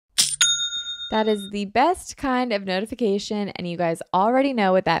That is the best kind of notification, and you guys already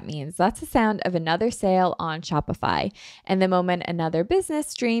know what that means. That's the sound of another sale on Shopify, and the moment another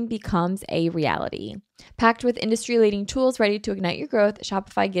business dream becomes a reality. Packed with industry-leading tools ready to ignite your growth,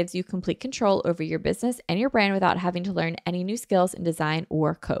 Shopify gives you complete control over your business and your brand without having to learn any new skills in design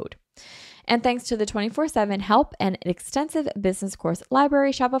or code. And thanks to the 24/7 help and an extensive business course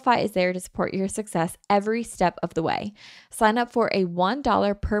library, Shopify is there to support your success every step of the way. Sign up for a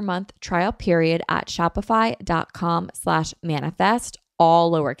 $1 per month trial period at shopify.com/manifest,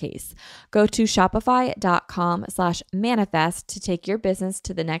 all lowercase. Go to shopify.com/manifest to take your business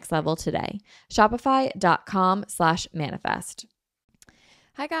to the next level today. Shopify.com/manifest.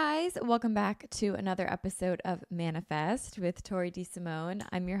 Hi guys, welcome back to another episode of Manifest with Tori DeSimone.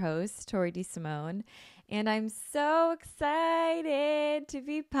 I'm your host, Tori DeSimone, and I'm so excited to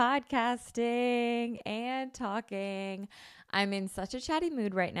be podcasting and talking. I'm in such a chatty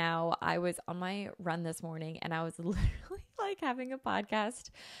mood right now. I was on my run this morning and I was literally like having a podcast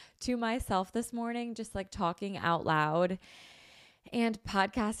to myself this morning, just like talking out loud. And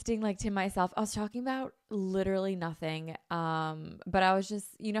podcasting like to myself, I was talking about literally nothing. But I was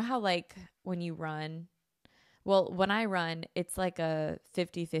just, you know how like when you run, well, when I run, it's like a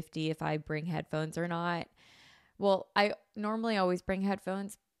 50-50 if I bring headphones or not. Well, I normally always bring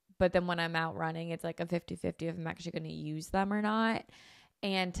headphones, but then when I'm out running, it's like a 50-50 if I'm actually going to use them or not.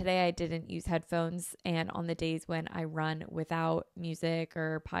 And today I didn't use headphones. And on the days when I run without music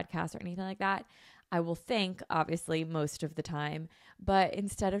or podcast or anything like that, I will think, obviously, most of the time, but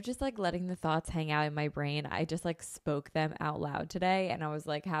instead of just like letting the thoughts hang out in my brain, I just like spoke them out loud today. And I was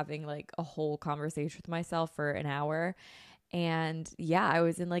like having like a whole conversation with myself for an hour. And yeah, I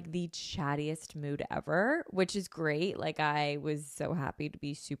was in like the chattiest mood ever, which is great. Like I was so happy to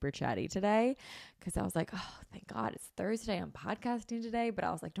be super chatty today because I was like, oh, thank God it's Thursday. I'm podcasting today. But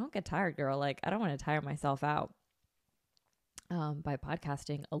I was like, don't get tired, girl. Like I don't want to tire myself out by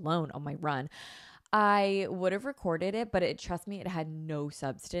podcasting alone on my run. I would have recorded it, but trust me, it had no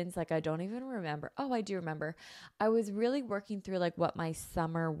substance. Like I don't even remember. Oh, I do remember. I was really working through like what my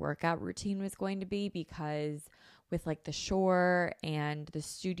summer workout routine was going to be because with like the shore and the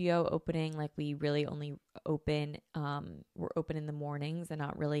studio opening, like we really only open, we're open in the mornings and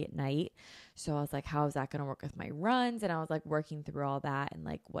not really at night. So I was like, how is that going to work with my runs? And I was like working through all that and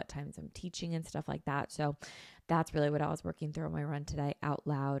like what times I'm teaching and stuff like that. So that's really what I was working through on my run today out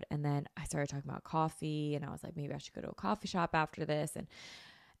loud. And then I started talking about coffee and I was like, maybe I should go to a coffee shop after this. And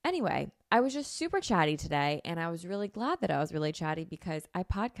anyway, I was just super chatty today. And I was really glad that I was really chatty because I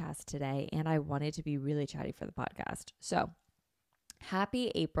podcast today and I wanted to be really chatty for the podcast. So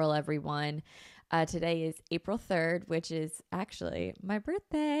happy April, everyone. Today is April 3rd, which is actually my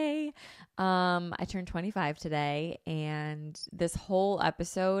birthday. I turned 25 today and this whole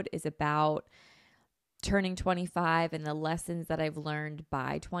episode is about turning 25 and the lessons that I've learned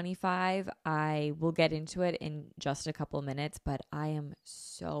by 25. I will get into it in just a couple of minutes, but I am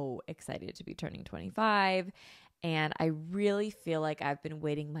so excited to be turning 25. And I really feel like I've been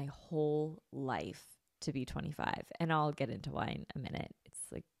waiting my whole life to be 25. And I'll get into why in a minute. It's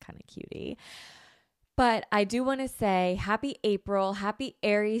like kind of cutie. But I do want to say happy April, happy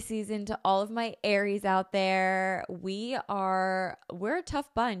Aries season to all of my Aries out there. We're a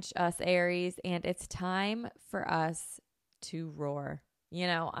tough bunch, us Aries, and it's time for us to roar. You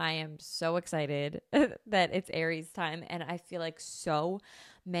know, I am so excited that it's Aries time, and I feel like so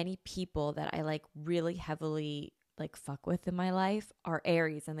many people that I like really heavily like fuck with in my life are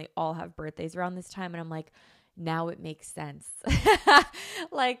Aries, and they all have birthdays around this time, and I'm like, now it makes sense.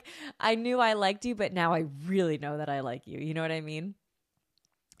 Like I knew I liked you, but now I really know that I like you. You know what I mean?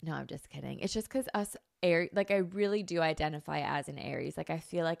 No, I'm just kidding. It's just because us Aries, like I really do identify as an Aries. Like I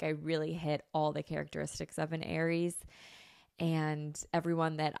feel like I really hit all the characteristics of an Aries. And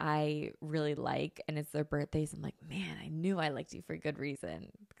everyone that I really like and it's their birthdays, I'm like, man, I knew I liked you for a good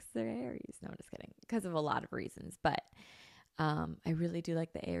reason because they're Aries. No, I'm just kidding. Because of a lot of reasons. But I really do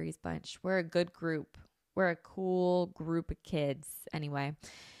like the Aries bunch. We're a good group. We're a cool group of kids. Anyway,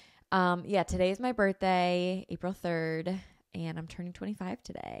 yeah, today is my birthday, April 3rd, and I'm turning 25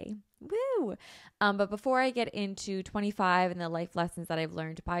 today. Woo! But before I get into 25 and the life lessons that I've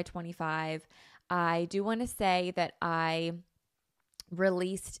learned by 25, I do want to say that I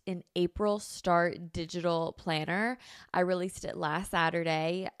released an April Start digital planner. I released it last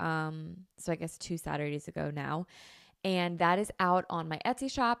Saturday, so I guess 2 Saturdays ago now. And that is out on my Etsy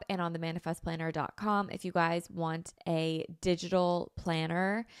shop and on the manifestplanner.com. If you guys want a digital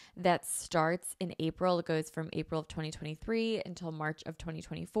planner that starts in April, it goes from April of 2023 until March of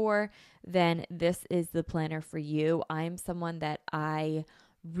 2024, then this is the planner for you. I'm someone that I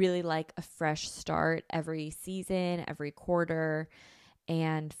really like a fresh start every season, every quarter.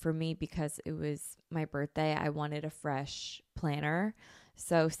 And for me, because it was my birthday, I wanted a fresh planner.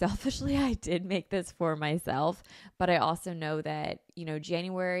 So selfishly, I did make this for myself. But I also know that,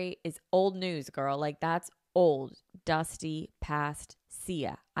 January is old news, girl. Like that's old, dusty, past. See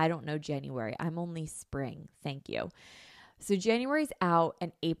ya. I don't know January. I'm only spring. Thank you. So January's out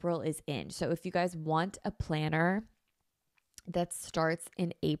and April is in. So if you guys want a planner that starts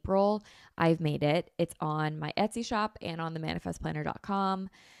in April, I've made it. It's on my Etsy shop and on the manifestplanner.com,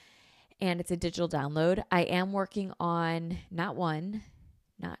 and it's a digital download. I am working on not one,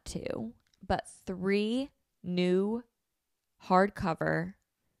 not two, but 3 new hardcover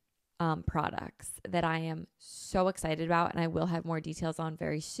products that I am so excited about, and I will have more details on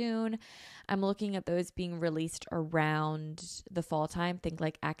very soon. I'm looking at those being released around the fall time. Think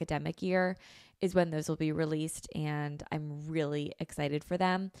like academic year is when those will be released, and I'm really excited for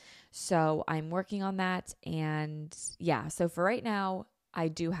them. So I'm working on that, and yeah, so for right now, I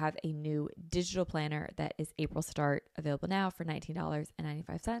do have a new digital planner that is April start, available now for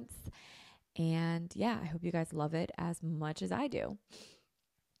 $19.95. And yeah, I hope you guys love it as much as I do.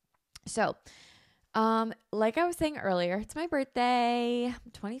 So, like I was saying earlier, it's my birthday.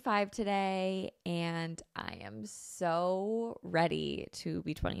 I'm 25 today, and I am so ready to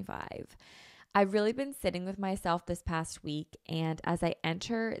be 25. I've really been sitting with myself this past week, and as I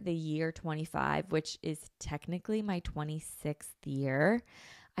enter the year 25, which is technically my 26th year,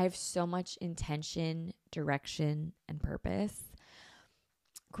 I have so much intention, direction, and purpose.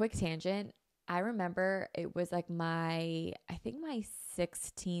 Quick tangent. I remember it was like my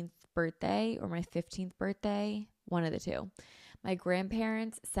 16th birthday or my 15th birthday, one of the two. My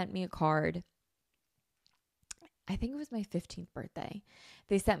grandparents sent me a card. I think it was my 15th birthday.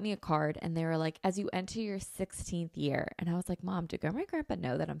 They sent me a card and they were like, as you enter your 16th year. And I was like, Mom, do grandma and grandpa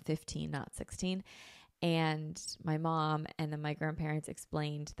know that I'm 15, not 16? And my mom and then my grandparents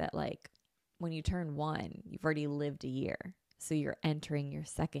explained that like when you turn 1, you've already lived a year. So you're entering your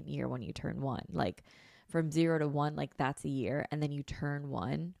second year when you turn 1. Like from 0 to 1, like that's a year. And then you turn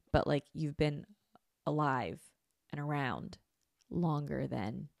 1, but like you've been alive and around longer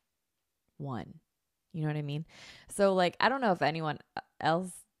than 1. You know what I mean? So like, I don't know if anyone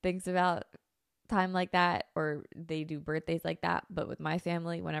else thinks about time like that or they do birthdays like that. But with my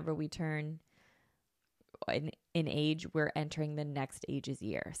family, whenever we turn in age, we're entering the next age's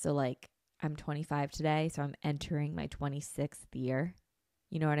year. So like I'm 25 today, so I'm entering my 26th year.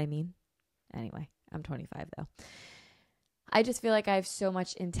 You know what I mean? Anyway, I'm 25 though. I just feel like I have so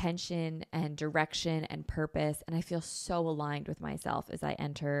much intention and direction and purpose, and I feel so aligned with myself as I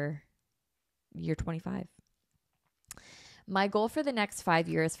enter year 25. My goal for the next 5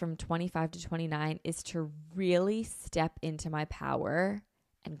 years from 25 to 29 is to really step into my power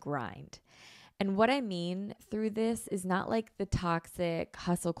and grind. And what I mean through this is not like the toxic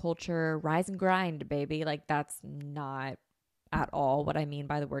hustle culture, rise and grind, baby. Like that's not at all what I mean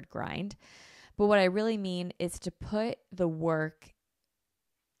by the word grind. But what I really mean is to put the work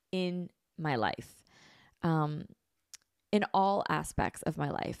in my life, in all aspects of my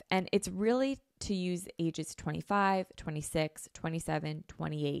life. And it's really to use ages 25, 26, 27,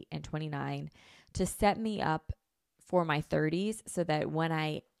 28, and 29 to set me up for my 30s so that when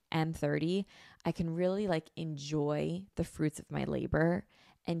I am 30, I can really like enjoy the fruits of my labor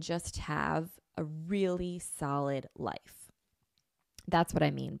and just have a really solid life. That's what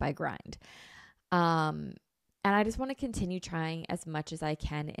I mean by grind. And I just want to continue trying as much as I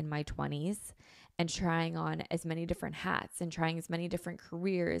can in my 20s and trying on as many different hats and trying as many different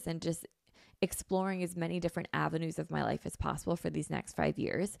careers and just exploring as many different avenues of my life as possible for these next 5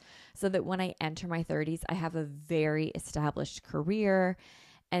 years so that when I enter my 30s, I have a very established career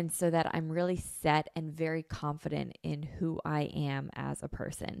and so that I'm really set and very confident in who I am as a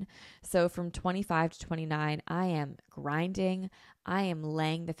person. So from 25 to 29, I am grinding. I am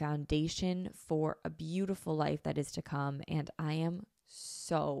laying the foundation for a beautiful life that is to come, and I am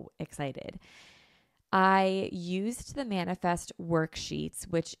so excited. I used the Manifest worksheets,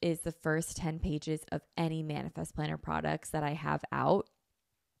 which is the first 10 pages of any Manifest Planner products that I have out.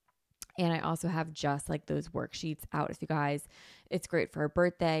 And I also have just like those worksheets out with you guys. It's great for a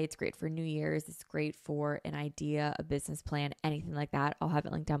birthday. It's great for New Year's. It's great for an idea, a business plan, anything like that. I'll have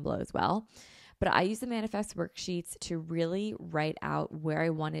it linked down below as well. But I use the Manifest worksheets to really write out where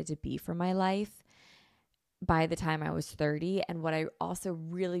I wanted to be for my life by the time I was 30 and what I also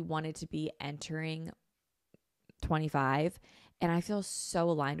really wanted to be entering 25 and I feel so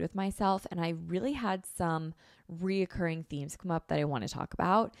aligned with myself. And I really had some reoccurring themes come up that I want to talk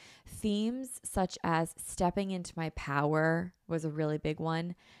about. Themes such as stepping into my power was a really big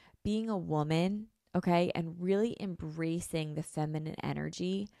one, being a woman, okay, and really embracing the feminine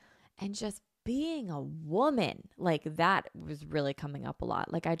energy and just being a woman. Like that was really coming up a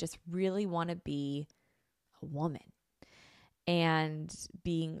lot. Like I just really want to be a woman and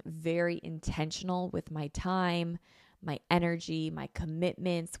being very intentional with my time, my energy, my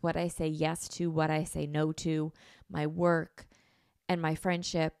commitments, what I say yes to, what I say no to, my work and my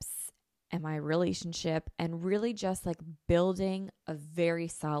friendships and my relationship, and really just like building a very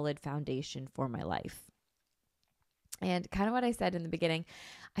solid foundation for my life. And kind of what I said in the beginning,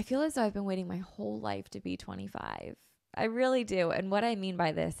 I feel as though I've been waiting my whole life to be 25. I really do. And what I mean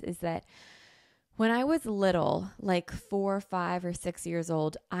by this is that when I was little, like 4, 5, or 6 years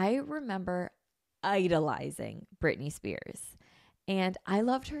old, I remember idolizing Britney Spears. And I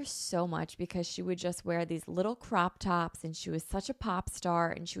loved her so much because she would just wear these little crop tops and she was such a pop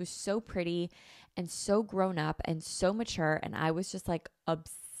star and she was so pretty and so grown up and so mature. And I was just like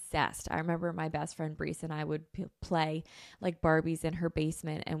obsessed. I remember my best friend Brees and I would play like Barbies in her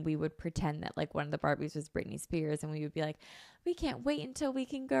basement, and we would pretend that like one of the Barbies was Britney Spears, and we would be like, we can't wait until we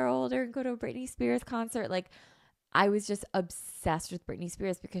can grow older and go to a Britney Spears concert. Like I was just obsessed with Britney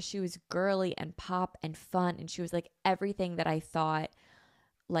Spears because she was girly and pop and fun, and she was like everything that I thought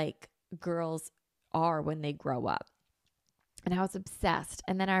like girls are when they grow up. And I was obsessed.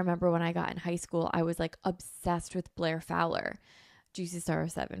 And then I remember when I got in high school, I was like obsessed with Blair Fowler, Juicy Star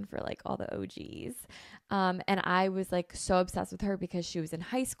 7 for like all the OGs. And I was like so obsessed with her because she was in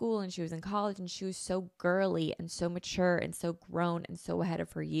high school and she was in college and she was so girly and so mature and so grown and so ahead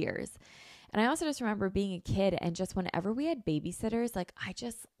of her years. And I also just remember being a kid and just whenever we had babysitters, like I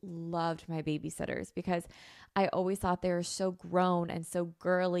just loved my babysitters because I always thought they were so grown and so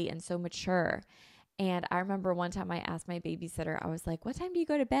girly and so mature. And I remember one time I asked my babysitter, I was like, what time do you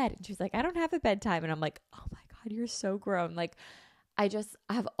go to bed? And she was like, I don't have a bedtime. And I'm like, oh my God, you're so grown. Like I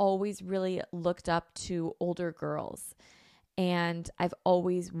have always really looked up to older girls. And I've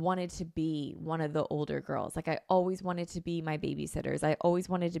always wanted to be one of the older girls. Like I always wanted to be my babysitters. I always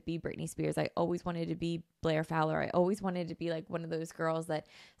wanted to be Britney Spears. I always wanted to be Blair Fowler. I always wanted to be like one of those girls that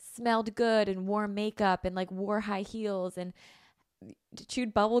smelled good and wore makeup and like wore high heels and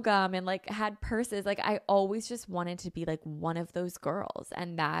chewed bubble gum and like had purses. Like I always just wanted to be like one of those girls.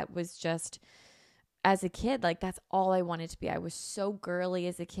 And that was just, as a kid, like that's all I wanted to be. I was so girly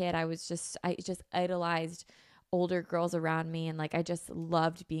as a kid. I just idolized older girls around me, and like I just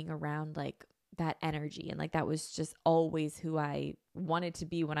loved being around like that energy, and like that was just always who I wanted to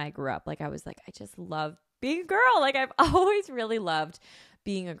be when I grew up. Like I was like, I just love being a girl. Like I've always really loved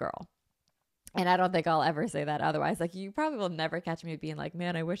being a girl. And I don't think I'll ever say that otherwise. Like you probably will never catch me being like,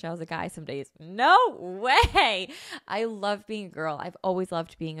 man, I wish I was a guy some days. No way. I love being a girl. I've always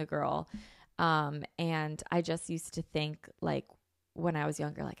loved being a girl. And I just used to think like when I was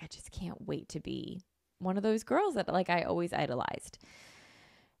younger, like I just can't wait to be one of those girls that like I always idolized.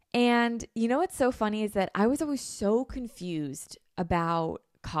 And you know what's so funny is that I was always so confused about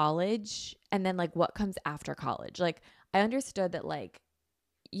college and then like what comes after college. Like I understood that like,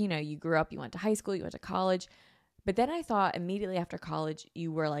 you know, you grew up, you went to high school, you went to college, but then I thought immediately after college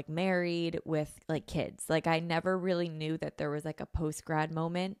you were like married with like kids. Like I never really knew that there was like a post-grad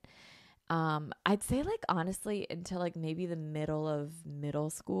moment. I'd say like honestly until like maybe the middle of middle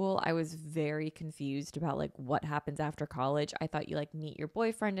school, I was very confused about like what happens after college. I thought you like meet your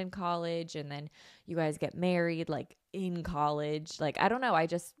boyfriend in college and then you guys get married like in college. Like, I don't know. I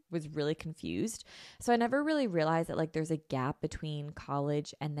just was really confused. So I never really realized that like there's a gap between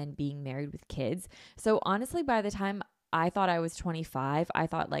college and then being married with kids. So honestly, by the time I thought I was 25, I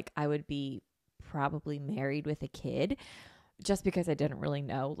thought like I would be probably married with a kid just because I didn't really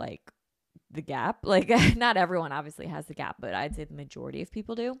know like the gap. Like not everyone obviously has the gap, but I'd say the majority of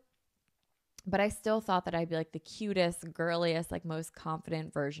people do. But I still thought that I'd be like the cutest, girliest, like most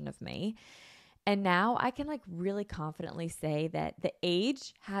confident version of me. And now I can like really confidently say that the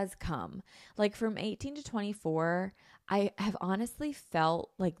age has come. Like from 18 to 24, I have honestly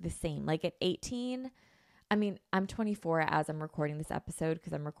felt like the same. Like at 18, I mean, I'm 24 as I'm recording this episode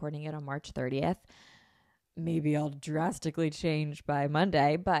because I'm recording it on March 30th. Maybe I'll drastically change by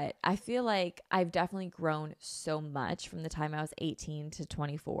Monday, but I feel like I've definitely grown so much from the time I was 18 to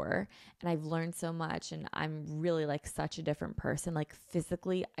 24, and I've learned so much, and I'm really like such a different person. Like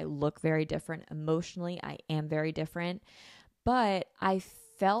physically, I look very different. Emotionally, I am very different, but I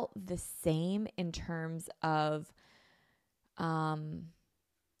felt the same in terms of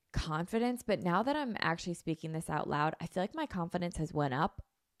confidence, but now that I'm actually speaking this out loud, I feel like my confidence has went up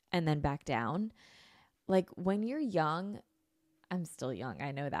and then back down. Like when you're young, I'm still young,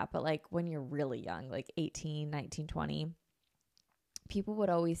 I know that, but like when you're really young, like 18, 19, 20, people would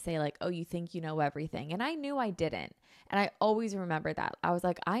always say like, oh, you think you know everything. And I knew I didn't. And I always remember that. I was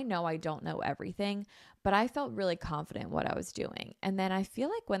like, I know I don't know everything, but I felt really confident in what I was doing. And then I feel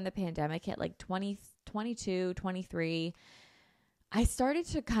like when the pandemic hit, like 2022, 23, I started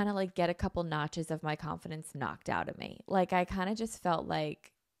to kind of like get a couple notches of my confidence knocked out of me. Like I kind of just felt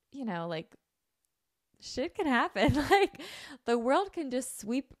like, like shit can happen. Like the world can just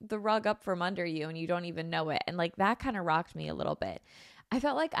sweep the rug up from under you and you don't even know it. And like that kind of rocked me a little bit. I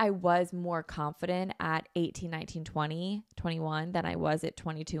felt like I was more confident at 18, 19, 20, 21 than I was at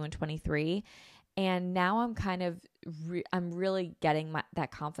 22 and 23. And now I'm kind of, I'm really getting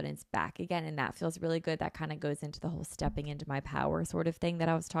that confidence back again. And that feels really good. That kind of goes into the whole stepping into my power sort of thing that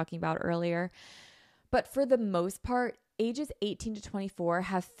I was talking about earlier. But for the most part, ages 18 to 24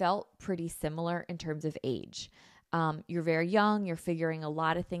 have felt pretty similar in terms of age. You're very young. You're figuring a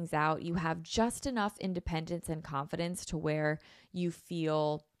lot of things out. You have just enough independence and confidence to where you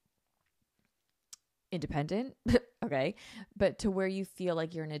feel independent, okay, but to where you feel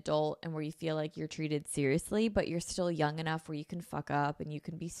like you're an adult and where you feel like you're treated seriously, but you're still young enough where you can fuck up and you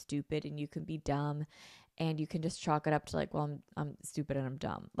can be stupid and you can be dumb and you can just chalk it up to like, well, I'm stupid and I'm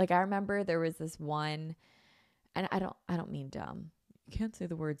dumb. Like I remember there was this one, and I don't mean dumb. You can't say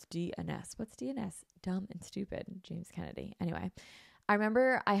the words D and S. What's D and S? Dumb and stupid. James Kennedy. Anyway, I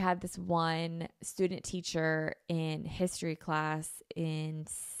remember I had this one student teacher in history class in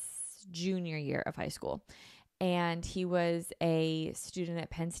junior year of high school. And he was a student at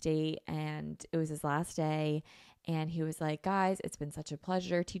Penn State and it was his last day. And he was like, guys, it's been such a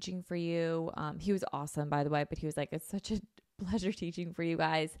pleasure teaching for you. He was awesome, by the way, but he was like, it's such a pleasure teaching for you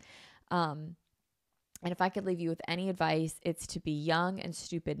guys. And if I could leave you with any advice, it's to be young and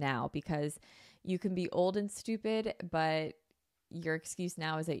stupid now, because you can be old and stupid, but your excuse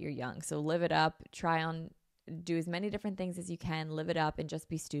now is that you're young. So live it up, do as many different things as you can, live it up, and just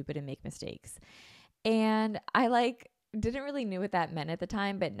be stupid and make mistakes. And I didn't really know what that meant at the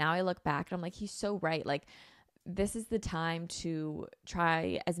time, but now I look back and I'm like, he's so right. Like this is the time to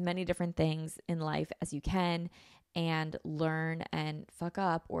try as many different things in life as you can and learn and fuck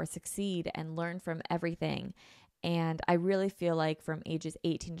up or succeed and learn from everything. And I really feel like from ages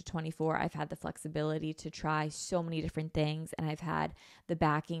 18 to 24, I've had the flexibility to try so many different things. And I've had the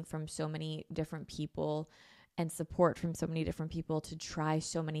backing from so many different people and support from so many different people to try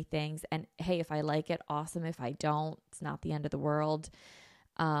so many things. And hey, if I like it, awesome. If I don't, it's not the end of the world.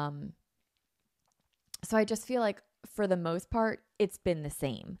 So I just feel like for the most part, it's been the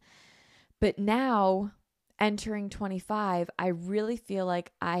same. But now entering 25, I really feel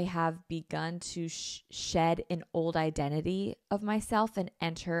like I have begun to shed an old identity of myself and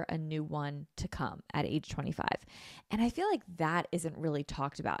enter a new one to come at age 25. And I feel like that isn't really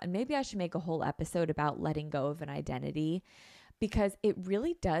talked about. And maybe I should make a whole episode about letting go of an identity, because it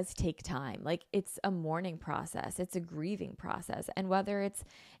really does take time. Like it's a mourning process. It's a grieving process. And whether it's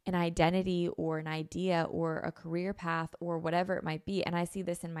an identity or an idea or a career path or whatever it might be. And I see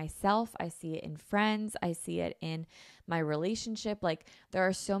this in myself. I see it in friends. I see it in my relationship. Like there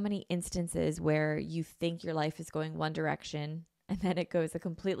are so many instances where you think your life is going one direction and then it goes a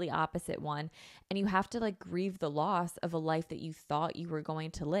completely opposite one. And you have to like grieve the loss of a life that you thought you were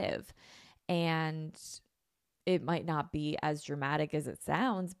going to live. And it might not be as dramatic as it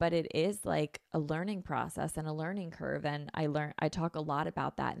sounds, but it is like a learning process and a learning curve. And I talk a lot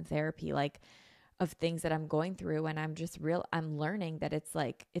about that in therapy, like of things that I'm going through. And I'm learning that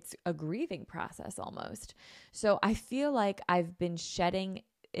it's a grieving process almost. So I feel like I've been shedding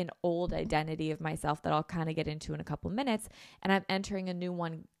an old identity of myself that I'll kind of get into in a couple minutes. And I'm entering a new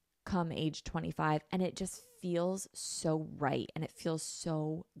one come age 25. And it just feels so right. And it feels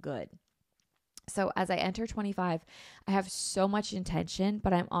so good. So as I enter 25, I have so much intention,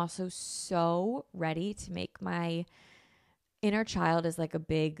 but I'm also so ready to make my inner child is like a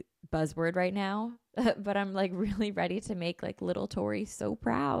big buzzword right now, but I'm like really ready to make like little Tori so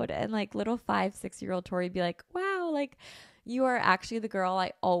proud, and like little 5-6-year-old Tori be like, wow, like you are actually the girl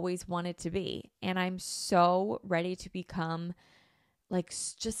I always wanted to be. And I'm so ready to become like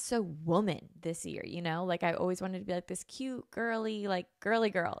just so woman this year, like I always wanted to be like this cute, girly, like girly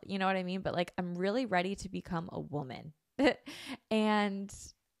girl, you know what I mean? But like, I'm really ready to become a woman and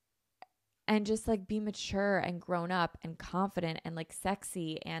just like be mature and grown up and confident and like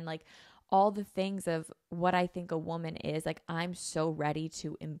sexy and like all the things of what I think a woman is. Like, I'm so ready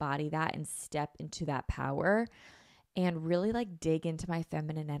to embody that and step into that power. and really like dig into my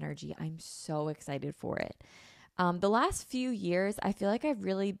feminine energy. I'm so excited for it. The last few years, I feel like I've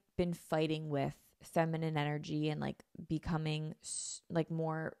really been fighting with feminine energy and like becoming like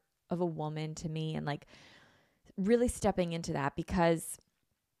more of a woman to me, and like really stepping into that, because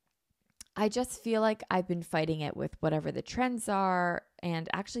I just feel like I've been fighting it with whatever the trends are, and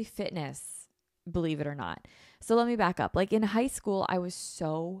actually fitness, believe it or not. So let me back up. Like in high school, I was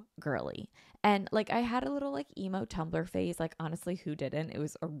so girly. And like I had a little like emo Tumblr phase. Like honestly, who didn't? It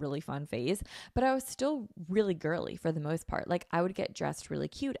was a really fun phase, but I was still really girly for the most part. Like I would get dressed really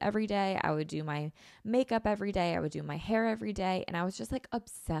cute every day. I would do my makeup every day. I would do my hair every day. And I was just like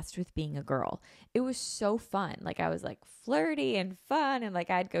obsessed with being a girl. It was so fun. Like I was like flirty and fun, and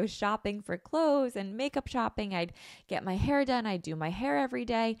like I'd go shopping for clothes and makeup shopping. I'd get my hair done. I'd do my hair every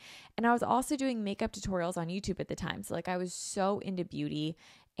day. And I was also doing makeup tutorials on YouTube at the time. So like I was so into beauty,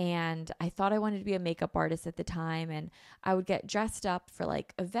 and I thought I wanted to be a makeup artist at the time, and I would get dressed up for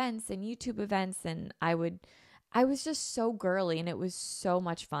like events and YouTube events, and I was just so girly, and it was so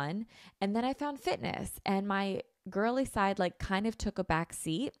much fun. And then I found fitness, and my girly side like kind of took a back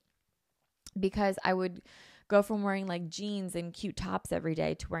seat, because I would go from wearing like jeans and cute tops every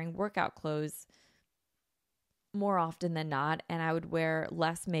day to wearing workout clothes more often than not. And I would wear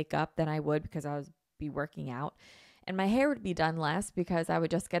less makeup than I would because I would be working out. And my hair would be done less because I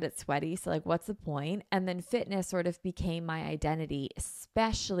would just get it sweaty. So like, what's the point? And then fitness sort of became my identity,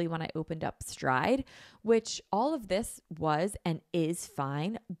 especially when I opened up Stride, which all of this was and is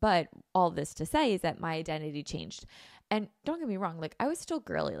fine. But all this to say is that my identity changed. And don't get me wrong, like I was still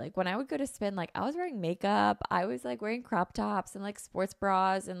girly. Like when I would go to spin, like I was wearing makeup, I was like wearing crop tops and like sports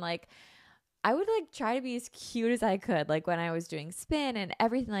bras, and like I would like try to be as cute as I could, like when I was doing spin and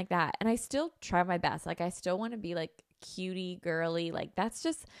everything like that. And I still try my best. Like I still want to be like cutie girly. Like that's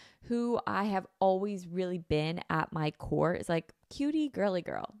just who I have always really been at my core, is like cutie girly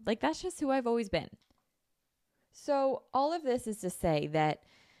girl. Like that's just who I've always been. So all of this is to say that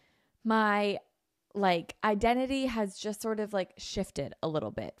my like identity has just sort of like shifted a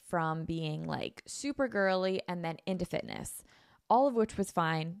little bit from being like super girly and then into fitness, all of which was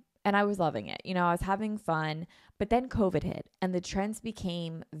fine. And I was loving it. You know, I was having fun, but then COVID hit and the trends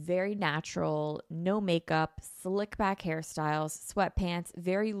became very natural, no makeup, slick back hairstyles, sweatpants,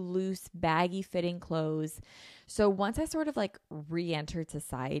 very loose, baggy fitting clothes. So once I sort of like re-entered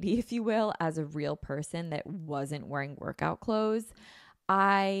society, if you will, as a real person that wasn't wearing workout clothes,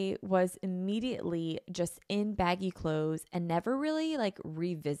 I was immediately just in baggy clothes and never really like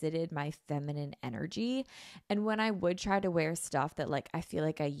revisited my feminine energy. And when I would try to wear stuff that like I feel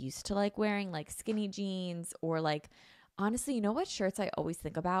like I used to like wearing, like skinny jeans, or like honestly, you know what shirts I always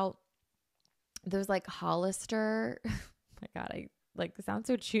think about? Those like Hollister. Oh my God, I like sound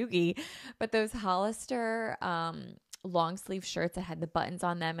so chuggy, but those Hollister long sleeve shirts that had the buttons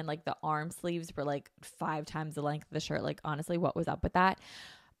on them, and like the arm sleeves were like 5 times the length of the shirt. Like honestly, what was up with that?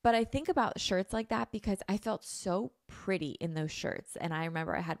 But I think about shirts like that because I felt so pretty in those shirts. And I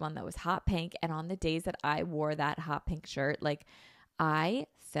remember I had one that was hot pink, and on the days that I wore that hot pink shirt, like I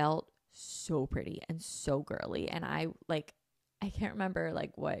felt so pretty and so girly. And I can't remember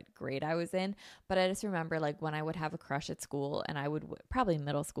like what grade I was in, but I just remember like when I would have a crush at school, and I would probably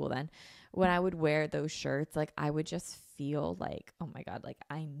middle school then, when I would wear those shirts, like I would just feel like, oh my God, like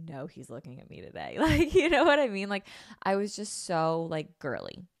I know he's looking at me today. Like, you know what I mean? Like I was just so like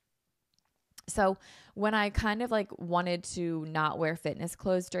girly. So when I kind of like wanted to not wear fitness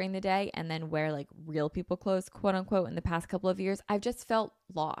clothes during the day and then wear like real people clothes, quote unquote, in the past couple of years, I've just felt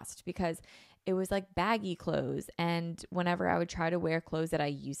lost because it was like baggy clothes. And whenever I would try to wear clothes that I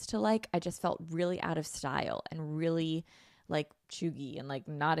used to like, I just felt really out of style and really like chuggy and like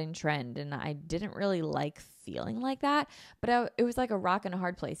not in trend. And I didn't really like feeling like that. But it was like a rock and a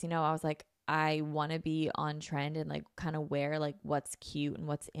hard place. You know, I was like, I want to be on trend and like kind of wear like what's cute and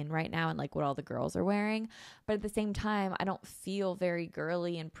what's in right now and like what all the girls are wearing. But at the same time, I don't feel very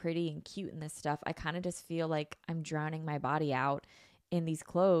girly and pretty and cute in this stuff. I kind of just feel like I'm drowning my body out in these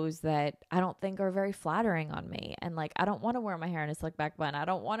clothes that I don't think are very flattering on me. And like, I don't want to wear my hair in a slick back bun. I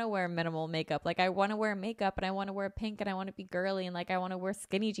don't want to wear minimal makeup. Like I want to wear makeup, and I want to wear pink, and I want to be girly, and like, I want to wear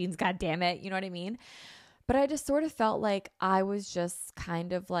skinny jeans. God damn it. You know what I mean? But I just sort of felt like I was just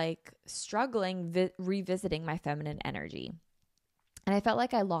kind of like struggling revisiting my feminine energy. And I felt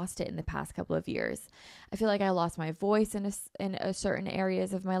like I lost it in the past couple of years. I feel like I lost my voice in a certain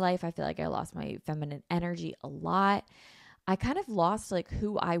areas of my life. I feel like I lost my feminine energy a lot. I kind of lost like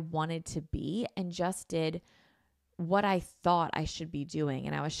who I wanted to be and just did what I thought I should be doing.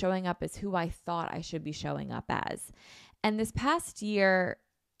 And I was showing up as who I thought I should be showing up as. And this past year,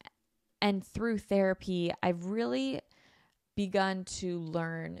 And through therapy, I've really begun to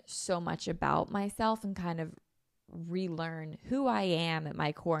learn so much about myself and kind of relearn who I am at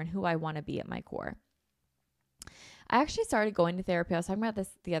my core and who I want to be at my core. I actually started going to therapy. I was talking about this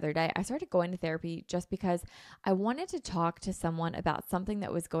the other day. I started going to therapy just because I wanted to talk to someone about something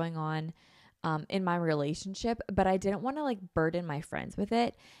that was going on in my relationship, but I didn't want to like burden my friends with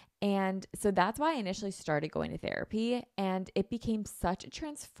it. And so that's why I initially started going to therapy, and it became such a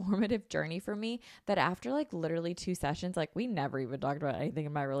transformative journey for me that after like literally 2 sessions, like we never even talked about anything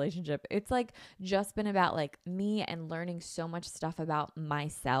in my relationship. It's like just been about like me and learning so much stuff about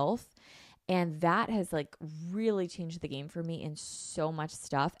myself. And that has like really changed the game for me in so much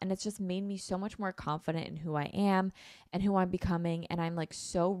stuff. And it's just made me so much more confident in who I am and who I'm becoming. And I'm like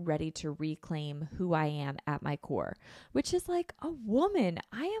so ready to reclaim who I am at my core, which is like a woman.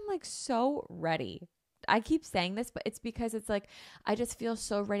 I am like so ready. I keep saying this, but it's because it's like I just feel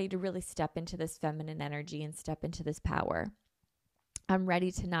so ready to really step into this feminine energy and step into this power. I'm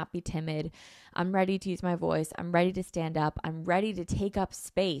ready to not be timid. I'm ready to use my voice. I'm ready to stand up. I'm ready to take up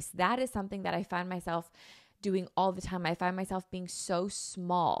space. That is something that I find myself doing all the time. I find myself being so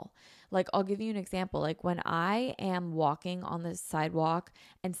small. Like, I'll give you an example. Like, when I am walking on the sidewalk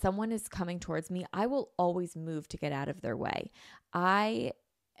and someone is coming towards me, I will always move to get out of their way.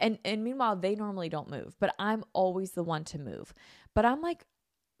 And meanwhile, they normally don't move, but I'm always the one to move. But I'm like,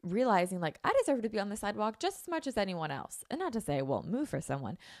 realizing like I deserve to be on the sidewalk just as much as anyone else. And not to say I won't move for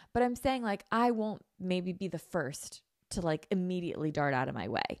someone, but I'm saying like I won't maybe be the first to like immediately dart out of my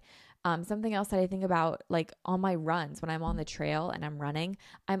way. Something else that I think about, like on my runs, when I'm on the trail and I'm running,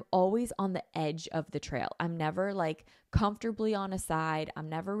 I'm always on the edge of the trail. I'm never like comfortably on a side. I'm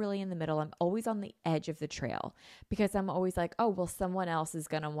never really in the middle. I'm always on the edge of the trail because I'm always like, oh, well, someone else is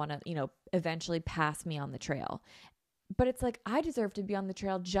going to want to, eventually pass me on the trail. But it's like I deserve to be on the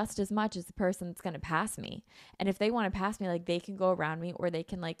trail just as much as the person that's going to pass me. And if they want to pass me, like they can go around me or they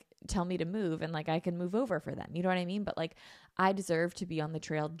can like tell me to move and like I can move over for them. You know what I mean? But like I deserve to be on the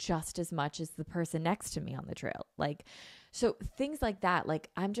trail just as much as the person next to me on the trail. Like, so things like that, like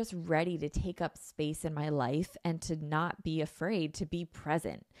I'm just ready to take up space in my life and to not be afraid to be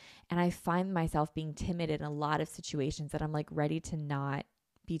present. And I find myself being timid in a lot of situations that I'm like ready to not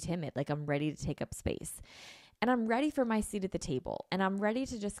be timid. Like I'm ready to take up space. And I'm ready for my seat at the table. And I'm ready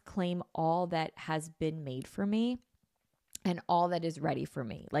to just claim all that has been made for me and all that is ready for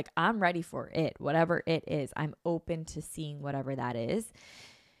me. Like I'm ready for it, whatever it is. I'm open to seeing whatever that is.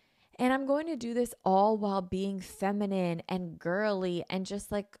 And I'm going to do this all while being feminine and girly and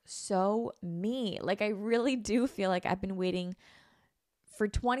just like so me. Like I really do feel like I've been waiting for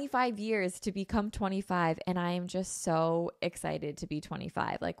 25 years to become 25, and I am just so excited to be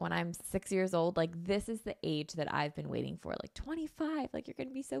 25. Like when I'm 6 years old, like this is the age that I've been waiting for. Like 25, like you're going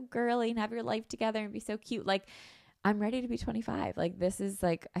to be so girly and have your life together and be so cute. Like I'm ready to be 25. Like this is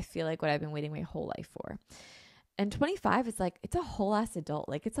like, I feel like what I've been waiting my whole life for. And 25 is like, it's a whole ass adult.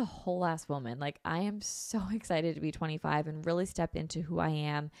 Like it's a whole ass woman. Like I am so excited to be 25 and really step into who I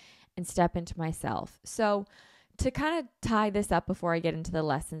am and step into myself. So to kind of tie this up before I get into the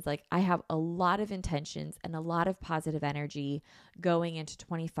lessons, like I have a lot of intentions and a lot of positive energy going into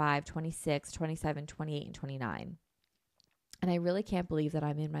 25, 26, 27, 28, and 29. And I really can't believe that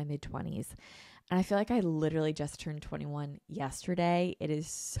I'm in my mid-20s. And I feel like I literally just turned 21 yesterday. It is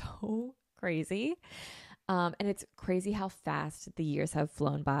so crazy. And it's crazy how fast the years have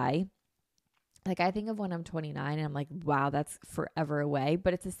flown by. Like I think of when I'm 29 and I'm like, wow, that's forever away.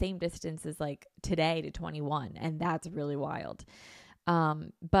 But it's the same distance as like today to 21. And that's really wild.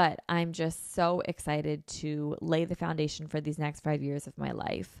 But I'm just so excited to lay the foundation for these next 5 years of my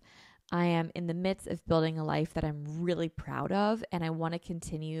life. I am in the midst of building a life that I'm really proud of. And I want to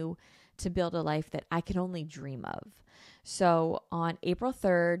continue to build a life that I can only dream of. So on April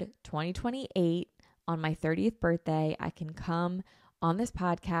 3rd, 2028, on my 30th birthday, I can come on this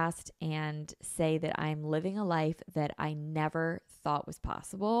podcast and say that I'm living a life that I never thought was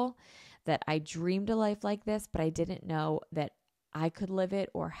possible, that I dreamed a life like this, but I didn't know that I could live it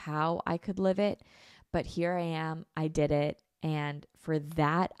or how I could live it. But here I am, I did it. And for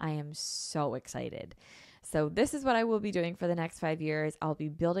that, I am so excited. So this is what I will be doing for the next 5 years. I'll be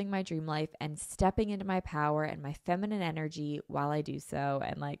building my dream life and stepping into my power and my feminine energy while I do so.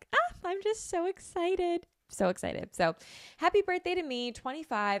 And like, I'm just so excited. So excited. So happy birthday to me,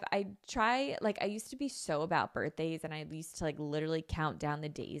 25. I used to be so about birthdays and I used to like literally count down the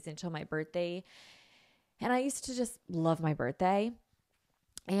days until my birthday. And I used to just love my birthday.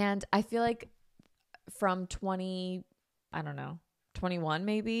 And I feel like from 21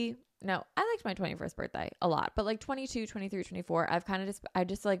 maybe, no, I liked my 21st birthday a lot, but like 22, 23, 24, I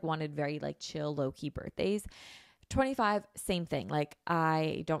just like wanted very like chill, low key birthdays. 25, same thing. Like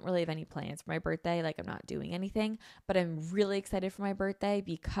I don't really have any plans for my birthday. Like I'm not doing anything, but I'm really excited for my birthday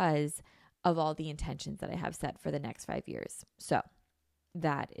because of all the intentions that I have set for the next 5 years. So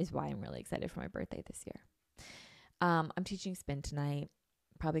that is why I'm really excited for my birthday this year. I'm teaching spin tonight.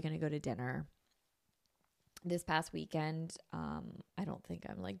 Probably going to go to dinner. This past weekend, I don't think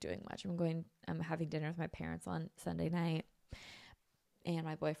I'm like doing much. I'm having dinner with my parents on Sunday night, and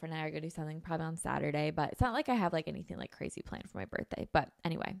my boyfriend and I are going to do something probably on Saturday, but it's not like I have like anything like crazy planned for my birthday. But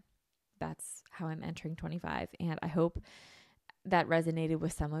anyway, that's how I'm entering 25. And I hope that resonated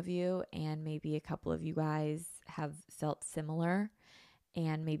with some of you, and maybe a couple of you guys have felt similar.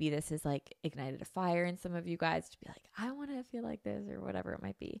 And maybe this has like ignited a fire in some of you guys to be like, I want to feel like this or whatever it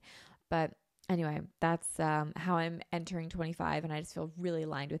might be. But anyway, that's how I'm entering 25, and I just feel really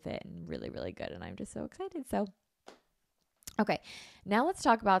aligned with it and really, really good. And I'm just so excited. So, okay, now let's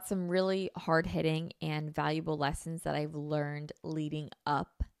talk about some really hard-hitting and valuable lessons that I've learned leading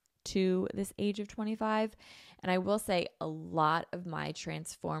up to this age of 25. And I will say a lot of my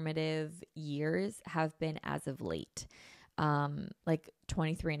transformative years have been as of late. Like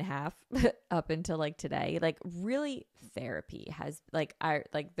 23 and a half up until like today, like really therapy has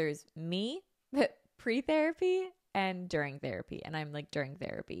there's me pre-therapy and during therapy, and I'm like during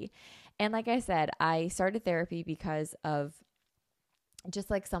therapy. And like I said, I started therapy because of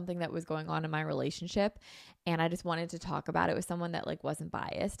just like something that was going on in my relationship, and I just wanted to talk about it with someone that like wasn't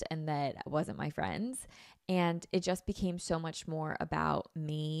biased and that wasn't my friends. And it just became so much more about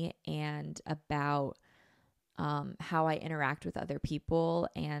me and about how I interact with other people.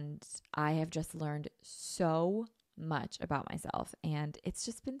 And I have just learned so much about myself. And it's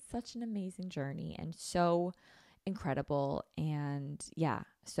just been such an amazing journey and so incredible. And yeah,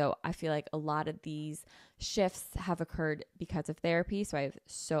 so I feel like a lot of these shifts have occurred because of therapy. So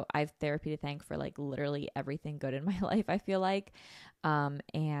I've therapy to thank for like literally everything good in my life, I feel like.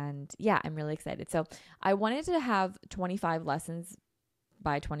 And yeah, I'm really excited. So I wanted to have 25 lessons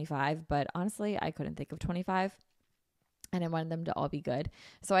by 25, but honestly, I couldn't think of 25, and I wanted them to all be good.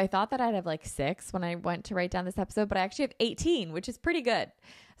 So I thought that I'd have like 6 when I went to write down this episode, but I actually have 18, which is pretty good.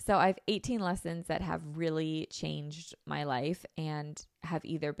 So I have 18 lessons that have really changed my life and have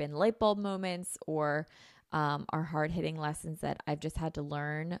either been light bulb moments or are hard-hitting lessons that I've just had to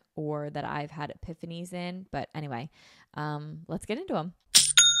learn or that I've had epiphanies in. But anyway, let's get into them.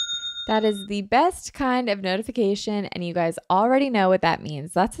 That is the best kind of notification, and you guys already know what that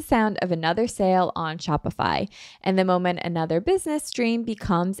means. That's the sound of another sale on Shopify, and the moment another business dream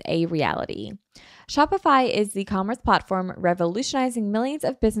becomes a reality. Shopify is the commerce platform revolutionizing millions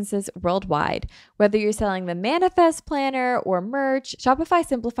of businesses worldwide. Whether you're selling the Manifest Planner or merch, Shopify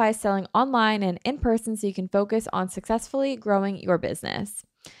simplifies selling online and in person so you can focus on successfully growing your business.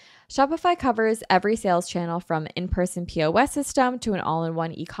 Shopify covers every sales channel from in-person POS system to an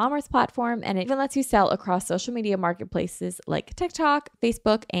all-in-one e-commerce platform, and it even lets you sell across social media marketplaces like TikTok,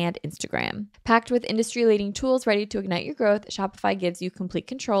 Facebook, and Instagram. Packed with industry-leading tools ready to ignite your growth, Shopify gives you complete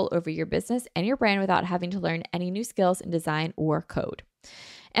control over your business and your brand without having to learn any new skills in design or code.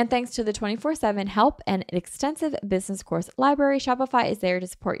 And thanks to the 24/7 help and an extensive business course library, Shopify is there to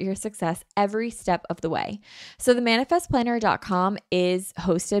support your success every step of the way. So the manifestplanner.com is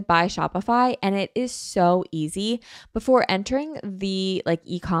hosted by Shopify, and it is so easy. Before entering the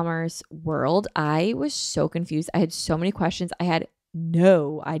e-commerce world, I was so confused. I had so many questions. I had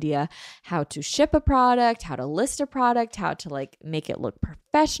no idea how to ship a product, how to list a product, how to make it look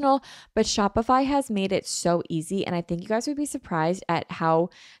professional, but Shopify has made it so easy. And I think you guys would be surprised at how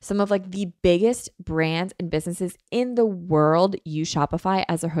some of the biggest brands and businesses in the world use Shopify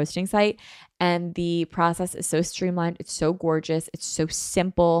as their hosting site. And the process is so streamlined. It's so gorgeous. It's so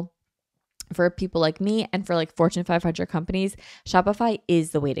simple. For people like me and for Fortune 500 companies, Shopify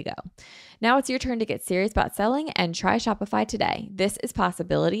is the way to go. Now it's your turn to get serious about selling and try Shopify today. This is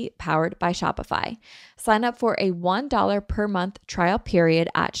Possibility powered by Shopify. Sign up for a $1 per month trial period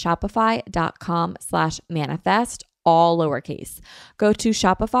at shopify.com/manifest, all lowercase. Go to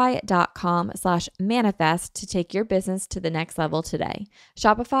shopify.com/manifest to take your business to the next level today.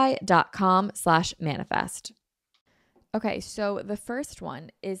 Shopify.com/manifest. Okay, so the first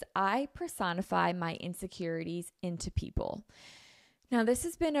one is I personify my insecurities into people. Now, this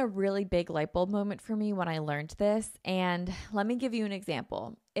has been a really big light bulb moment for me when I learned this. And let me give you an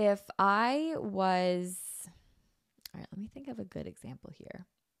example. All right, let me think of a good example here.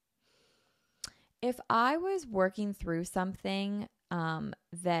 If I was working through something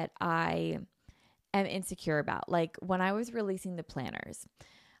that I am insecure about, like when I was releasing the planners,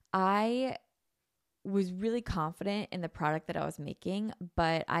 I was really confident in the product that I was making,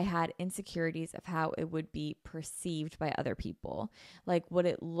 but I had insecurities of how it would be perceived by other people. Like, would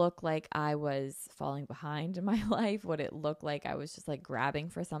it look like I was falling behind in my life? Would it look like I was just like grabbing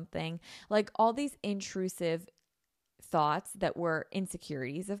for something? Like, all these intrusive thoughts that were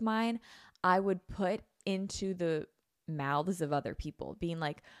insecurities of mine, I would put into the mouths of other people, being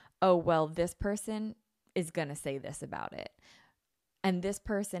like, oh, well, this person is going to say this about it. And this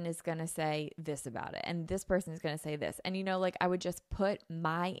person is going to say this about it. And this person is going to say this. And, like I would just put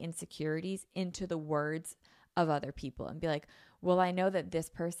my insecurities into the words of other people and be like, well, I know that this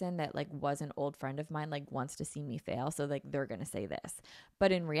person that like was an old friend of mine, like wants to see me fail. So like they're going to say this.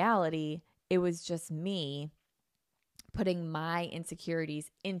 But in reality, it was just me putting my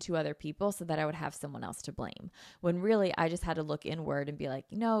insecurities into other people so that I would have someone else to blame. When really I just had to look inward and be like,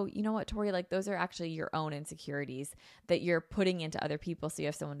 you know what, Tori, like those are actually your own insecurities that you're putting into other people so you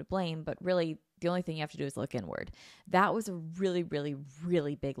have someone to blame. But really the only thing you have to do is look inward. That was a really, really,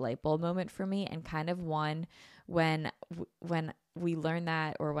 really big light bulb moment for me, and kind of one when we learned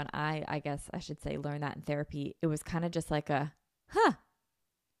that, or when I guess I should say learned that in therapy, it was kind of just like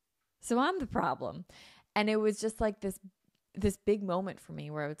so I'm the problem. And it was just like this big moment for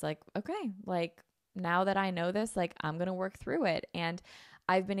me where it's like, okay, like now that I know this, like I'm going to work through it. And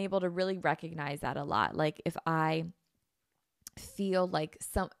I've been able to really recognize that a lot. Like if I feel like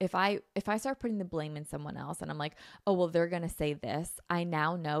if I start putting the blame in someone else and I'm like, oh, well, they're going to say this, I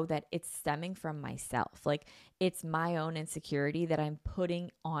now know that it's stemming from myself. Like it's my own insecurity that I'm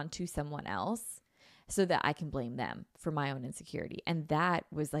putting onto someone else, so that I can blame them for my own insecurity. And that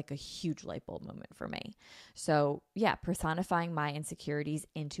was like a huge light bulb moment for me. So yeah, personifying my insecurities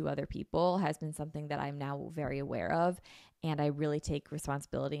into other people has been something that I'm now very aware of. And I really take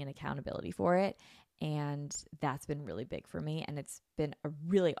responsibility and accountability for it. And that's been really big for me. And it's been a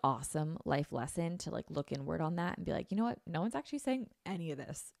really awesome life lesson to like look inward on that and be like, you know what? No one's actually saying any of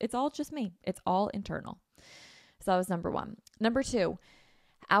this. It's all just me. It's all internal. So that was number one. Number two,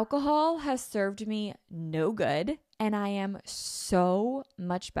 alcohol has served me no good, and I am so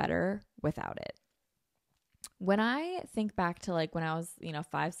much better without it. When I think back to like when I was,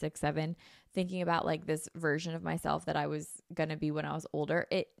 5, 6, 7, thinking about like this version of myself that I was going to be when I was older,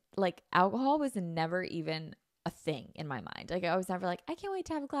 it like alcohol was never even a thing in my mind. Like I was never like, I can't wait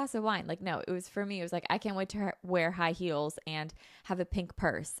to have a glass of wine. Like, no, it was for me, it was like, I can't wait to wear high heels and have a pink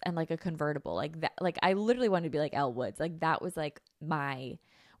purse and like a convertible like that. Like I literally wanted to be like Elle Woods. Like that was like my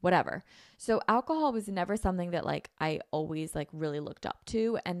whatever. So alcohol was never something that like I always like really looked up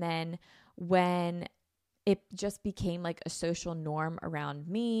to. And then when it just became like a social norm around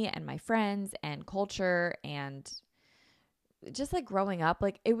me and my friends and culture and just like growing up,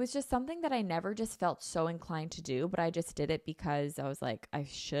 like it was just something that I never just felt so inclined to do, but I just did it because I was like, I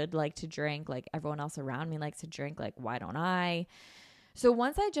should like to drink. Like everyone else around me likes to drink. Like, why don't I? So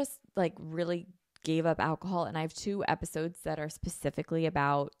once I just like really gave up alcohol, and I have 2 episodes that are specifically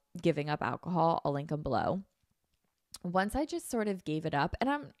about giving up alcohol, I'll link them below. Once I just sort of gave it up,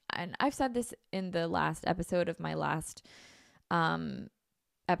 and I've said this in the last episode of my last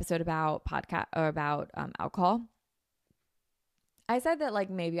episode about podcast or about alcohol. I said that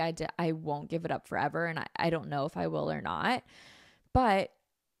like maybe I won't give it up forever, and I don't know if I will or not, but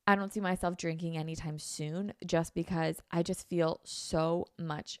I don't see myself drinking anytime soon, just because I just feel so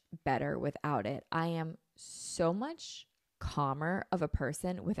much better without it. I am so much calmer of a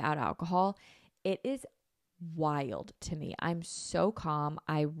person without alcohol. It is wild to me. I'm so calm.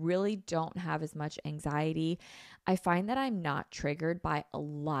 I really don't have as much anxiety. I find that I'm not triggered by a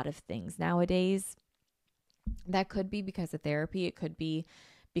lot of things nowadays. That could be because of therapy. It could be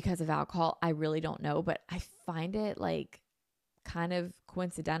because of alcohol. I really don't know, but I find it like kind of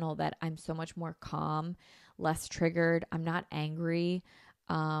coincidental that I'm so much more calm, less triggered. I'm not angry.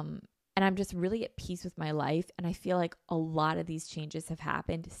 And I'm just really at peace with my life. And I feel like a lot of these changes have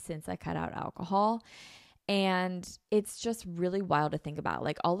happened since I cut out alcohol. And it's just really wild to think about.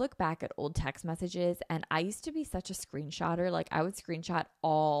 Like I'll look back at old text messages, and I used to be such a screenshotter. Like I would screenshot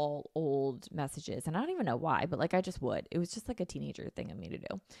all old messages, and I don't even know why, but like I just would. It was just like a teenager thing of me to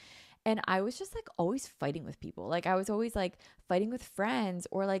do. And I was just like always fighting with people. Like I was always like fighting with friends,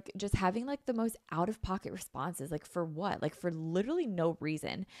 or like just having like the most out of pocket responses. Like for what? Like for literally no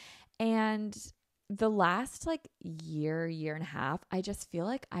reason. And the last like year and a half, I just feel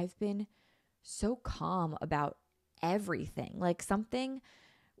like I've been so calm about everything. Like something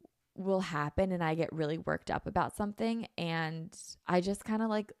will happen and I get really worked up about something, and I just kind of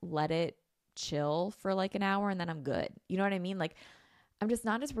like let it chill for like an hour, and then I'm good. You know what I mean? Like I'm just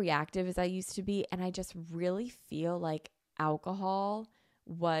not as reactive as I used to be. And I just really feel like alcohol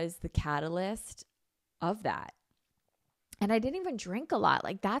was the catalyst of that. And I didn't even drink a lot.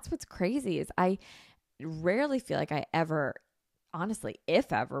 Like, that's what's crazy is I rarely feel like I ever, honestly,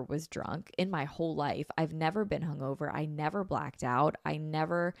 if ever, was drunk in my whole life. I've never been hungover. I never blacked out. I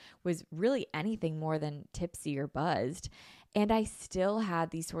never was really anything more than tipsy or buzzed. And I still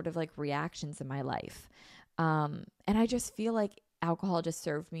had these sort of like reactions in my life. And I just feel like alcohol just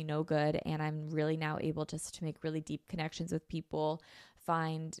served me no good. And I'm really now able just to make really deep connections with people,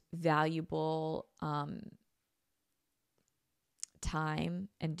 find valuable time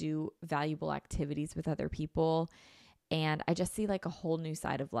and do valuable activities with other people. And I just see like a whole new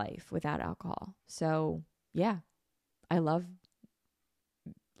side of life without alcohol. So yeah, I love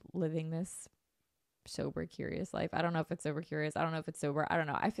living this sober, curious life. I don't know if it's sober curious. I don't know if it's sober. I don't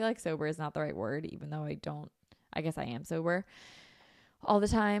know. I feel like sober is not the right word, even though I guess I am sober all the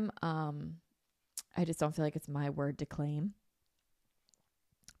time. I just don't feel like it's my word to claim.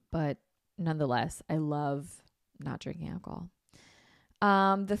 But nonetheless, I love not drinking alcohol.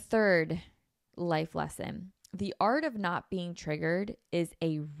 The third life lesson: the art of not being triggered is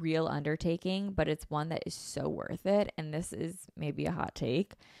a real undertaking, but it's one that is so worth it. And this is maybe a hot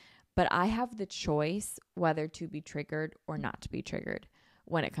take, but I have the choice whether to be triggered or not to be triggered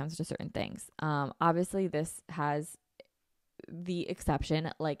when it comes to certain things. Obviously, this has the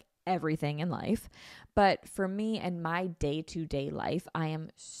exception, like everything in life. But for me and my day-to-day life, I am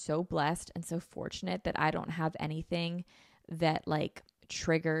so blessed and so fortunate that I don't have anything that like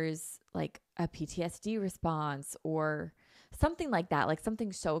triggers like a PTSD response or something like that, like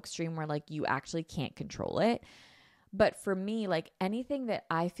something so extreme where like you actually can't control it. But for me, like anything that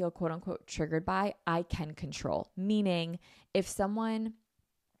I feel quote unquote triggered by, I can control. Meaning if someone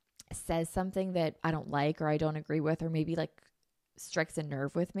says something that I don't like or I don't agree with, or maybe like strikes a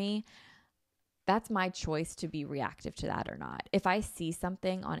nerve with me, that's my choice to be reactive to that or not. If I see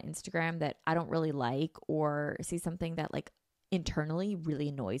something on Instagram that I don't really like, or see something that like internally really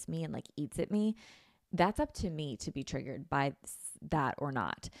annoys me and like eats at me, that's up to me to be triggered by that or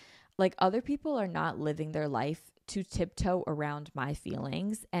not. Like other people are not living their life to tiptoe around my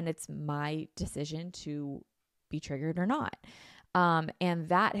feelings, and it's my decision to be triggered or not. And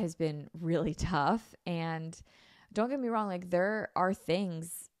that has been really tough. And don't get me wrong, like there are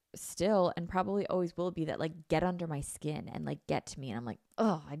things still and probably always will be that like get under my skin and like get to me. And I'm like,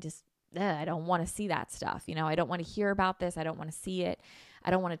 oh, I don't want to see that stuff. You know, I don't want to hear about this. I don't want to see it.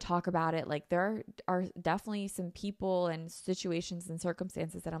 I don't want to talk about it. Like there are definitely some people and situations and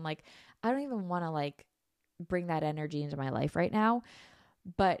circumstances that I'm like, I don't even want to like bring that energy into my life right now.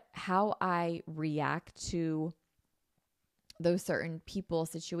 But how I react to those certain people,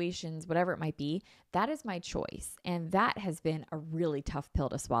 situations, whatever it might be, that is my choice. And that has been a really tough pill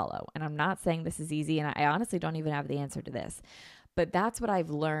to swallow. And I'm not saying this is easy. And I honestly don't even have the answer to this. But that's what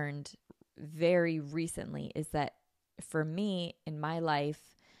I've learned very recently, is that for me in my life,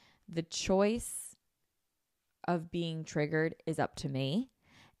 the choice of being triggered is up to me.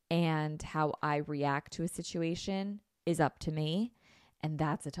 And how I react to a situation is up to me. And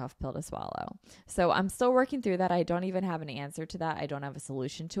that's a tough pill to swallow. So I'm still working through that. I don't even have an answer to that. I don't have a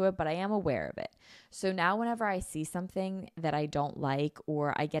solution to it, but I am aware of it. So now whenever I see something that I don't like,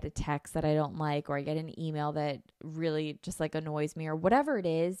 or I get a text that I don't like, or I get an email that really just like annoys me, or whatever it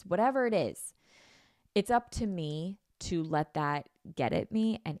is, it's up to me to let that get at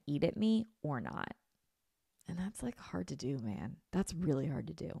me and eat at me or not. And that's like hard to do, man. That's really hard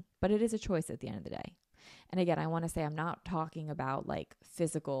to do. But it is a choice at the end of the day. And again, I want to say I'm not talking about like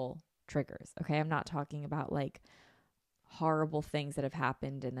physical triggers, okay? I'm not talking about like horrible things that have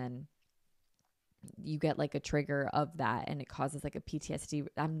happened and then you get like a trigger of that and it causes like a PTSD.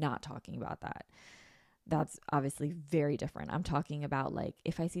 I'm not talking about that. That's obviously very different. I'm talking about like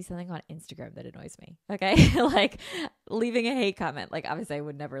if I see something on Instagram that annoys me, okay? Like leaving a hate comment. Like obviously I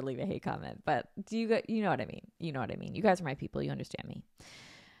would never leave a hate comment, but you know what I mean? You know what I mean? You guys are my people. You understand me.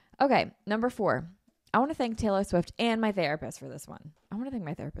 Okay, number 4. I want to thank Taylor Swift and my therapist for this one. I want to thank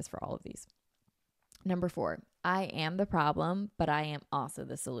my therapist for all of these. Number 4, I am the problem, but I am also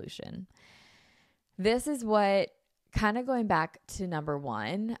the solution. This is what, kind of going back to number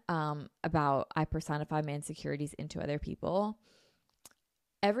 1, about I personify my insecurities into other people.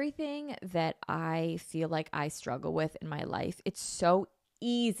 Everything that I feel like I struggle with in my life, it's so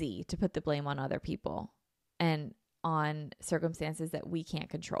easy to put the blame on other people and on circumstances that we can't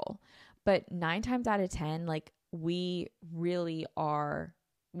control. But 9 times out of 10, like we really are,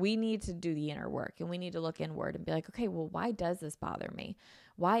 we need to do the inner work and we need to look inward and be like, okay, well, why does this bother me?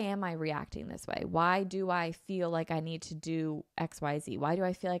 Why am I reacting this way? Why do I feel like I need to do X, Y, Z? Why do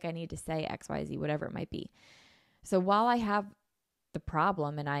I feel like I need to say X, Y, Z, whatever it might be? So while I have the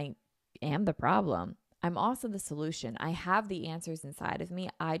problem and I am the problem, I'm also the solution. I have the answers inside of me.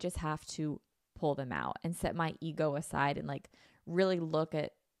 I just have to pull them out and set my ego aside and like really look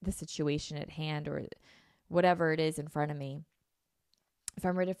at the situation at hand or whatever it is in front of me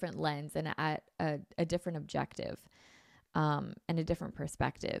from a different lens and at a different objective, and a different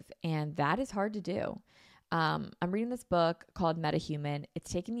perspective. And that is hard to do. I'm reading this book called MetaHuman. It's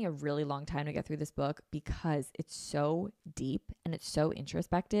taken me a really long time to get through this book because it's so deep and it's so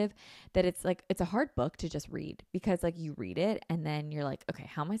introspective that it's like, it's a hard book to just read because like you read it and then you're like, okay,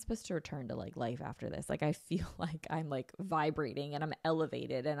 how am I supposed to return to like life after this? Like, I feel like I'm like vibrating and I'm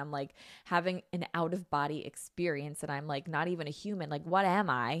elevated and I'm like having an out of body experience and I'm like not even a human. Like, what am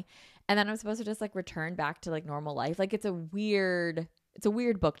I? And then I'm supposed to just like return back to like normal life. Like, it's a weird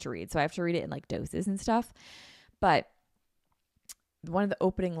book to read. So I have to read it in like doses and stuff. But one of the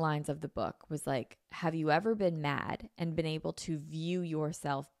opening lines of the book was like, have you ever been mad and been able to view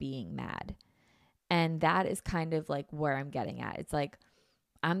yourself being mad? And that is kind of like where I'm getting at. It's like,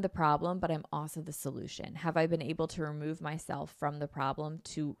 I'm the problem, but I'm also the solution. Have I been able to remove myself from the problem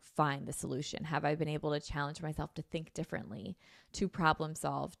to find the solution? Have I been able to challenge myself to think differently, to problem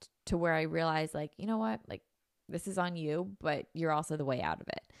solve, to where I realize like, you know what, like, this is on you, but you're also the way out of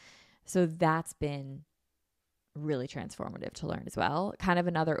it. So that's been really transformative to learn as well. Kind of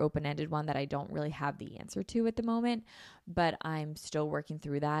another open-ended one that I don't really have the answer to at the moment, but I'm still working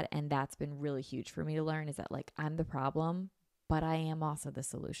through that. And that's been really huge for me to learn, is that like, I'm the problem, but I am also the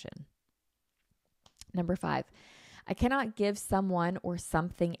solution. Number 5, I cannot give someone or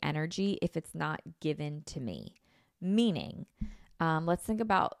something energy if it's not given to me. Meaning, let's think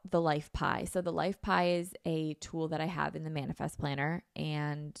about the Life Pie. So the Life Pie is a tool that I have in the Manifest Planner.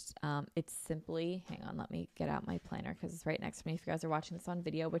 And it's simply, hang on, let me get out my planner because it's right next to me. If you guys are watching this on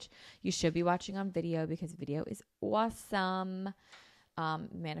video, which you should be watching on video because video is awesome.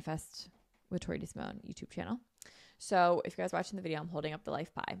 Manifest with Tori DeSimone YouTube channel. So if you guys are watching the video, I'm holding up the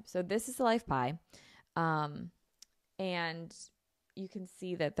Life Pie. So this is the Life Pie. And you can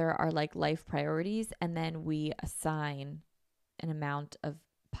see that there are like life priorities, and then we assign an amount of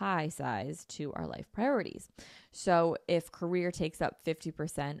pie size to our life priorities. So if career takes up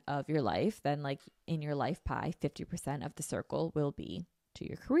 50% of your life, then like in your life pie, 50% of the circle will be to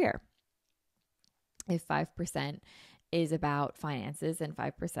your career. If 5% is about finances, and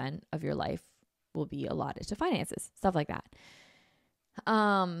 5% of your life will be allotted to finances, stuff like that.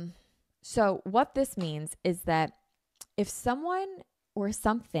 So what this means is that if someone or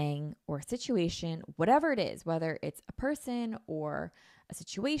something or a situation, whatever it is, whether it's a person or a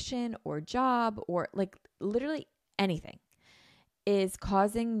situation or job or like literally anything, is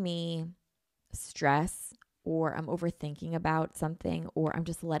causing me stress, or I'm overthinking about something, or I'm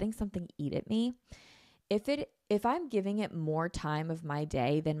just letting something eat at me, if I'm giving it more time of my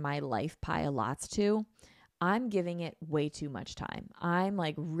day than my life pie allots to, I'm giving it way too much time. I'm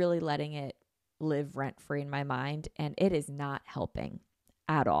like really letting it live rent-free in my mind, and it is not helping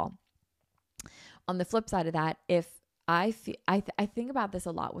at all. On the flip side of that, if I think about this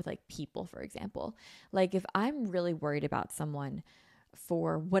a lot with like people, for example, like if I'm really worried about someone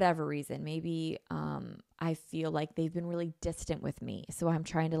for whatever reason, maybe I feel like they've been really distant with me, so I'm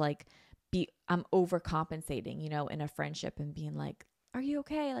trying to like I'm overcompensating, in a friendship and being like, are you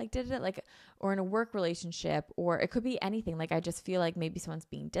okay? Like, did it like, or in a work relationship, or it could be anything. Like, I just feel like maybe someone's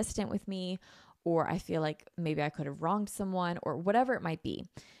being distant with me, or I feel like maybe I could have wronged someone, or whatever it might be.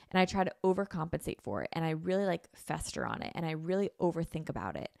 And I try to overcompensate for it. And I really like fester on it. And I really overthink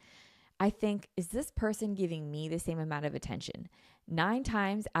about it. I think, is this person giving me the same amount of attention? 9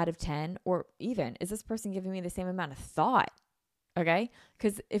 times out of 10, or even, is this person giving me the same amount of thought? Okay?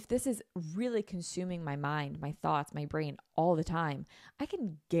 Because if this is really consuming my mind, my thoughts, my brain all the time, I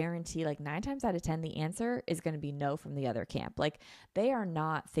can guarantee like 9 times out of 10, the answer is going to be no from the other camp. Like, they are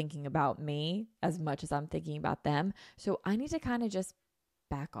not thinking about me as much as I'm thinking about them. So I need to kind of just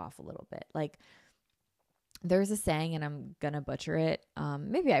back off a little bit. Like, there's a saying, and I'm going to butcher it.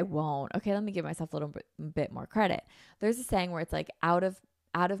 Maybe I won't. Okay, let me give myself a little bit more credit. There's a saying where it's like out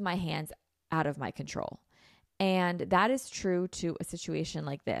of my hands, out of my control. And that is true to a situation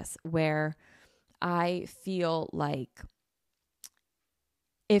like this, where I feel like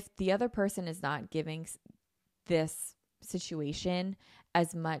if the other person is not giving this situation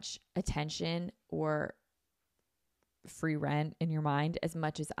as much attention or free rent in your mind as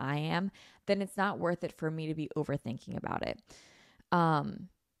much as I am, then it's not worth it for me to be overthinking about it.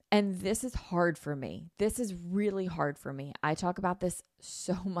 And this is hard for me. This is really hard for me. I talk about this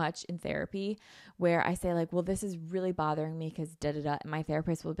so much in therapy, where I say like, well, this is really bothering me because da-da-da. And my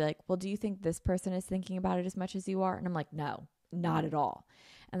therapist will be like, well, do you think this person is thinking about it as much as you are? And I'm like, no, not at all.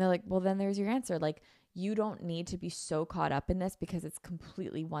 And they're like, well, then there's your answer. Like, you don't need to be so caught up in this because it's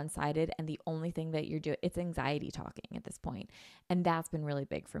completely one-sided. And the only thing that you're doing, it's anxiety talking at this point. And that's been really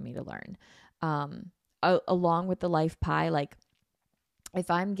big for me to learn. Along with the life pie, like if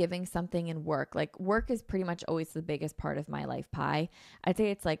I'm giving something in work, like work is pretty much always the biggest part of my life pie. I'd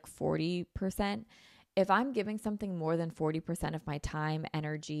say it's like 40%. If I'm giving something more than 40% of my time,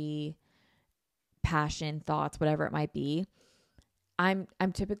 energy, passion, thoughts, whatever it might be, I'm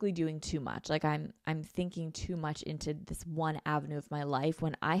typically doing too much. Like I'm thinking too much into this one avenue of my life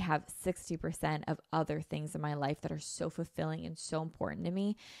when I have 60% of other things in my life that are so fulfilling and so important to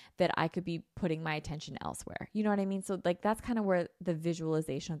me that I could be putting my attention elsewhere. You know what I mean? So like that's kind of where the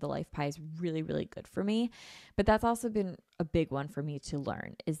visualization of the life pie is really, really good for me. But that's also been a big one for me to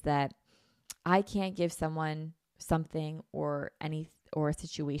learn, is that I can't give someone something or a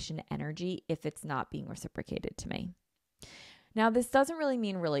situation energy if it's not being reciprocated to me. Now, this doesn't really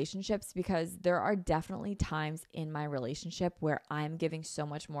mean relationships, because there are definitely times in my relationship where I'm giving so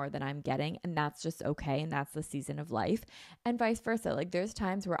much more than I'm getting, and that's just okay, and that's the season of life, and vice versa. Like there's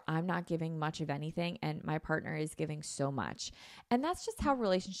times where I'm not giving much of anything and my partner is giving so much, and that's just how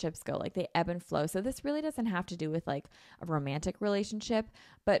relationships go. Like they ebb and flow. So this really doesn't have to do with like a romantic relationship,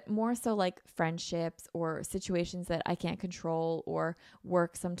 but more so like friendships or situations that I can't control, or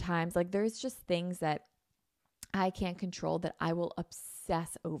work sometimes. Like there's just things that I can't control that I will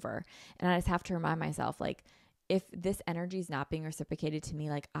obsess over. And I just have to remind myself, like, if this energy is not being reciprocated to me,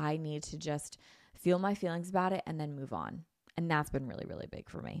 like I need to just feel my feelings about it and then move on. And that's been really, really big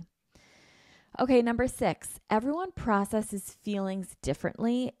for me. Okay, number 6, everyone processes feelings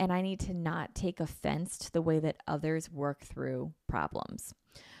differently, and I need to not take offense to the way that others work through problems.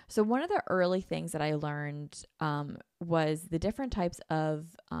 So one of the early things that I learned was the different types of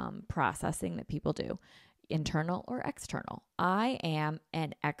processing that people do. Internal or external. I am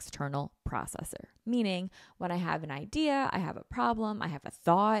an external processor, meaning when I have an idea, I have a problem, I have a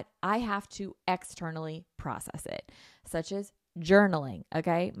thought, I have to externally process it, such as journaling.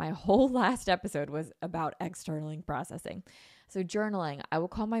 Okay. My whole last episode was about externally processing. So journaling, I will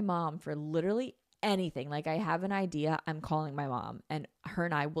call my mom for literally anything. Like I have an idea, I'm calling my mom, and her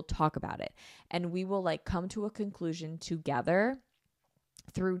and I will talk about it, and we will like come to a conclusion together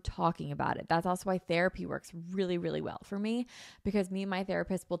through talking about it. That's also why therapy works really, really well for me, because me and my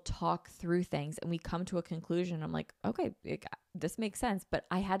therapist will talk through things and we come to a conclusion. I'm like, okay, this makes sense, but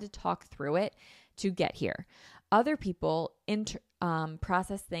I had to talk through it to get here. Other people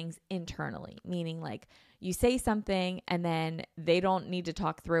process things internally, meaning like you say something and then they don't need to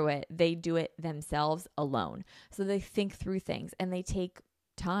talk through it. They do it themselves alone. So they think through things and they take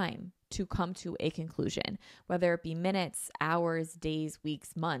time to come to a conclusion, whether it be minutes, hours, days,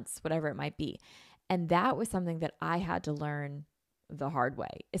 weeks, months, whatever it might be. And that was something that I had to learn the hard way,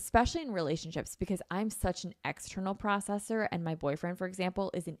 especially in relationships, because I'm such an external processor and my boyfriend, for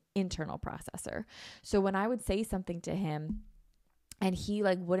example, is an internal processor. So when I would say something to him and he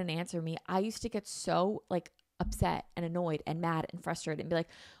like wouldn't answer me, I used to get so like upset and annoyed and mad and frustrated and be like,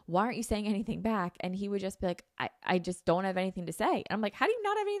 why aren't you saying anything back? And he would just be like, I just don't have anything to say. And I'm like, how do you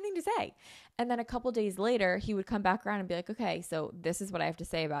not have anything to say? And then a couple days later, he would come back around and be like, okay, so this is what I have to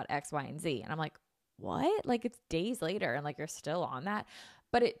say about X, Y, and Z. And I'm like, what? Like it's days later and like you're still on that.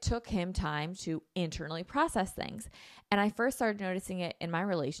 But it took him time to internally process things. And I first started noticing it in my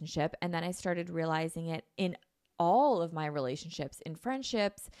relationship, and then I started realizing it in all of my relationships, in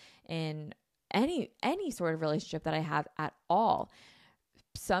friendships, in any sort of relationship that I have at all.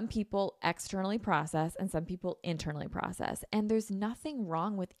 Some people externally process and some people internally process, and there's nothing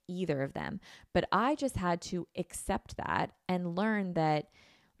wrong with either of them. But I just had to accept that and learn that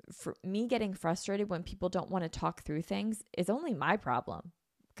for me, getting frustrated when people don't want to talk through things is only my problem.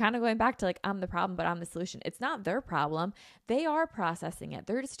 Kind of going back to like, I'm the problem, but I'm the solution. It's not their problem. They are processing it.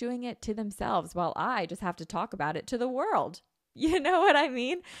 They're just doing it to themselves, while I just have to talk about it to the world. You know what I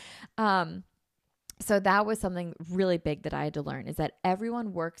mean? So that was something really big that I had to learn, is that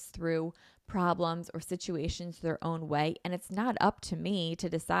everyone works through problems or situations their own way. And it's not up to me to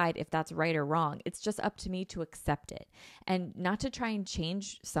decide if that's right or wrong. It's just up to me to accept it, and not to try and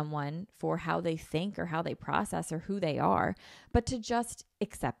change someone for how they think or how they process or who they are, but to just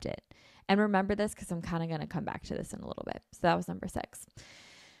accept it. And remember this, because I'm kind of going to come back to this in a little bit. So that was number 6.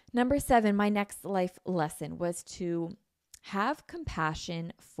 Number 7, my next life lesson was to have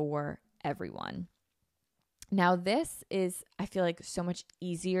compassion for everyone. Now, this is, I feel like, so much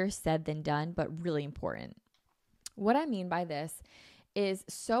easier said than done, but really important. What I mean by this is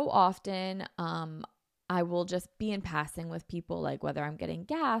so often I will just be in passing with people, like whether I'm getting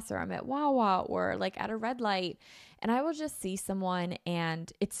gas or I'm at Wawa or like at a red light, and I will just see someone, and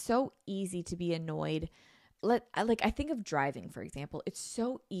it's so easy to be annoyed. I think of driving, for example. It's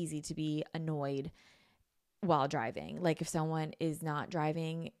so easy to be annoyed while driving. Like if someone is not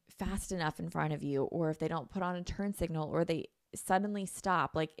driving fast enough in front of you, or if they don't put on a turn signal, or they suddenly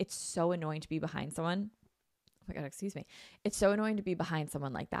stop, like it's so annoying to be behind someone. Oh my God, excuse me. It's so annoying to be behind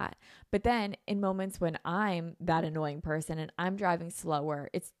someone like that. But then in moments when I'm that annoying person and I'm driving slower,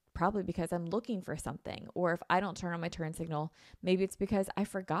 it's probably because I'm looking for something. Or if I don't turn on my turn signal, maybe it's because I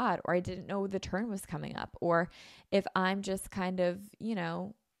forgot or I didn't know the turn was coming up. Or if I'm just kind of,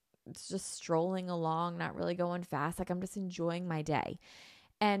 it's just strolling along, not really going fast, like I'm just enjoying my day.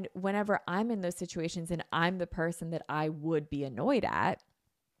 And whenever I'm in those situations and I'm the person that I would be annoyed at,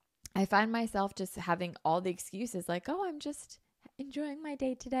 I find myself just having all the excuses like, oh, I'm just enjoying my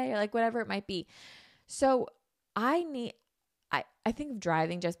day today, or like whatever it might be. So I think of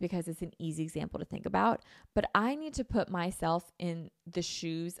driving just because it's an easy example to think about, but I need to put myself in the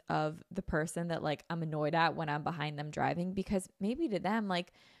shoes of the person that like I'm annoyed at when I'm behind them driving, because maybe to them,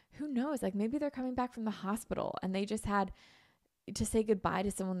 like, who knows, like maybe they're coming back from the hospital and they just had to say goodbye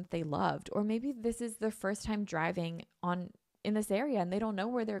to someone that they loved, or maybe this is their first time driving in this area and they don't know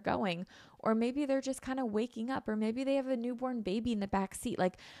where they're going, or maybe they're just kind of waking up, or maybe they have a newborn baby in the back seat.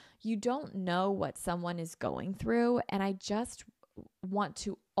 Like you don't know what someone is going through, and I just want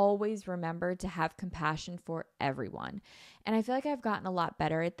to always remember to have compassion for everyone. And I feel like I've gotten a lot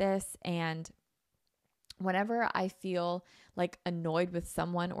better at this, and whenever I feel like annoyed with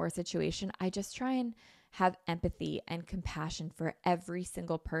someone or a situation, I just try and have empathy and compassion for every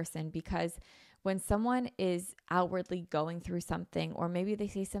single person, because when someone is outwardly going through something, or maybe they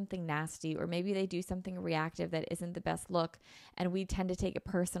say something nasty, or maybe they do something reactive that isn't the best look, and we tend to take it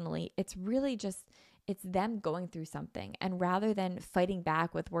personally, it's really just, it's them going through something. And rather than fighting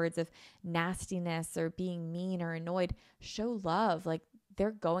back with words of nastiness or being mean or annoyed, show love. Like they're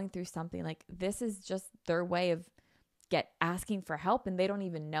going through something. Like this is just their way of asking for help, and they don't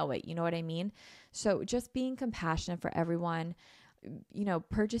even know it. You know what I mean? So just being compassionate for everyone,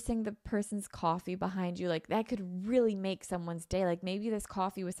 purchasing the person's coffee behind you, like that could really make someone's day. Like maybe this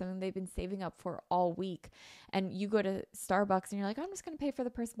coffee was something they've been saving up for all week, and you go to Starbucks and you're like, I'm just going to pay for the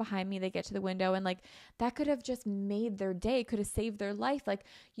person behind me. They get to the window, and like that could have just made their day, could have saved their life. Like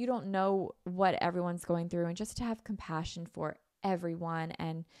you don't know what everyone's going through, and just to have compassion for everyone,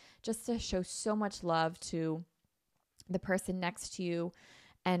 and just to show so much love to the person next to you.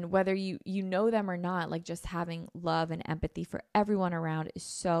 And whether you know them or not, like just having love and empathy for everyone around is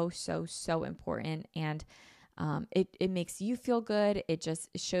so, so, so important. And it makes you feel good. It just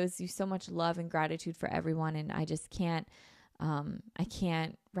shows you so much love and gratitude for everyone. And I just can't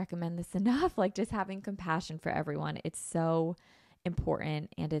recommend this enough. Like just having compassion for everyone. It's so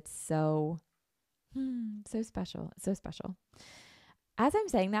important, and it's so special. It's so special. As I'm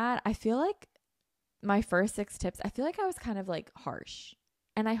saying that, I feel like my first 6 tips, I feel like I was kind of like harsh.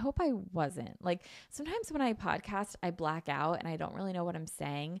 And I hope I wasn't. Like sometimes when I podcast, I black out and I don't really know what I'm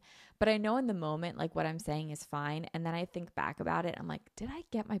saying, but I know in the moment, like what I'm saying is fine. And then I think back about it. I'm like, did I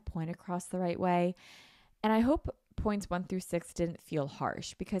get my point across the right way? And I hope points 1 through 6 didn't feel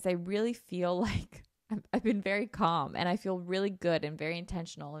harsh, because I really feel like I've been very calm, and I feel really good and very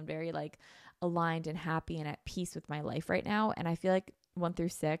intentional and very like aligned and happy and at peace with my life right now. And I feel like 1 through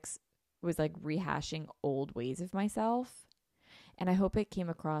 6 was like rehashing old ways of myself. And I hope it came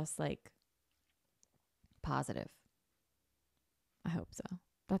across like positive. I hope so.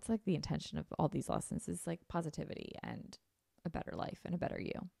 That's like the intention of all these lessons, is like positivity and a better life and a better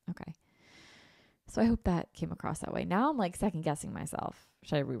you. Okay. So I hope that came across that way. Now I'm like second guessing myself.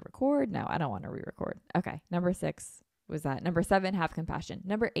 Should I re-record? No, I don't want to re-record. Okay. Number 6 was that. Number 7, have compassion.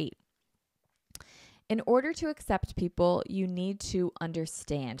 Number 8, in order to accept people, you need to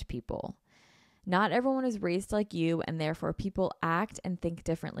understand people. Not everyone is raised like you, and therefore people act and think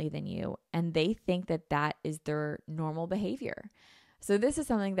differently than you, and they think that that is their normal behavior. So this is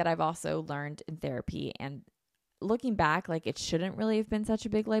something that I've also learned in therapy, and looking back, like it shouldn't really have been such a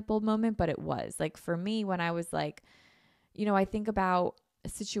big light bulb moment, but it was. Like for me, when I was like, I think about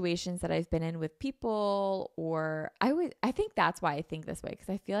situations that I've been in with people, or I think that's why I think this way, because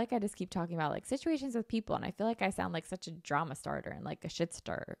I feel like I just keep talking about like situations with people, and I feel like I sound like such a drama starter and like a shit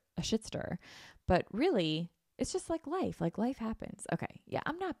stir, but really it's just like life happens. Okay. Yeah.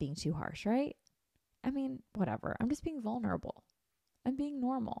 I'm not being too harsh, right? I mean, whatever. I'm just being vulnerable. I'm being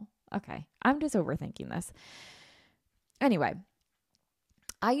normal. Okay. I'm just overthinking this. Anyway,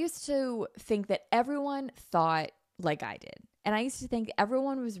 I used to think that everyone thought like I did. And I used to think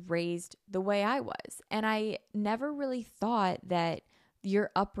everyone was raised the way I was. And I never really thought that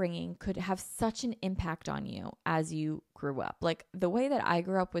your upbringing could have such an impact on you as you grew up. Like the way that I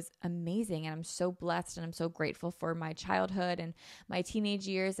grew up was amazing. And I'm so blessed and I'm so grateful for my childhood and my teenage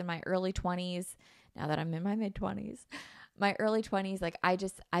years and my early 20s. Now that I'm in my mid 20s, my early 20s, like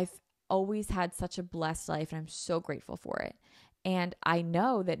I've always had such a blessed life and I'm so grateful for it. And I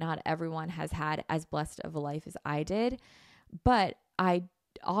know that not everyone has had as blessed of a life as I did, but I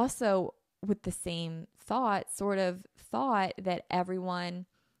also, with the same thought, sort of thought that everyone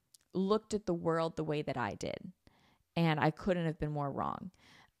looked at the world the way that I did. And I couldn't have been more wrong.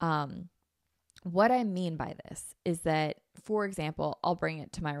 What I mean by this is that, for example, I'll bring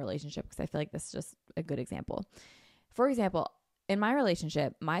it to my relationship because I feel like this is just a good example. For example, in my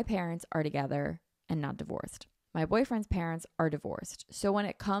relationship, my parents are together and not divorced. My boyfriend's parents are divorced. So when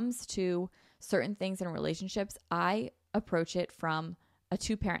it comes to certain things in relationships, I approach it from a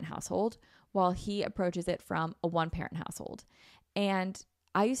 2-parent household while he approaches it from a 1-parent household. And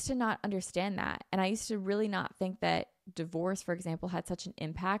I used to not understand that. And I used to really not think that divorce, for example, had such an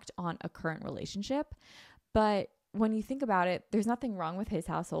impact on a current relationship. But when you think about it, there's nothing wrong with his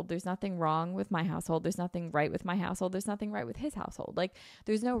household. There's nothing wrong with my household. There's nothing right with my household. There's nothing right with his household. Like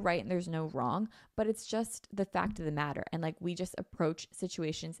there's no right and there's no wrong, but it's just the fact of the matter. And like we just approach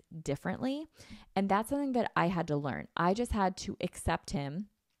situations differently. And that's something that I had to learn. I just had to accept him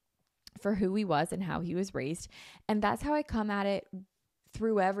for who he was and how he was raised. And that's how I come at it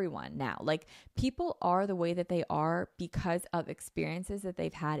through everyone now. Like people are the way that they are because of experiences that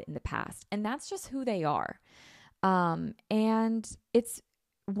they've had in the past. And that's just who they are. And it's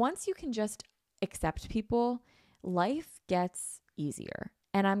once you can just accept people, life gets easier.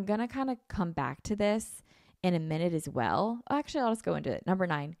 And I'm going to kind of come back to this in a minute as well. Actually, I'll just go into it. Number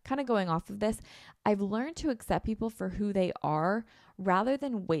 9, kind of going off of this, I've learned to accept people for who they are rather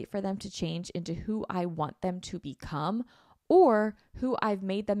than wait for them to change into who I want them to become or who I've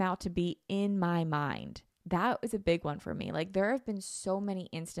made them out to be in my mind. That was a big one for me. Like there have been so many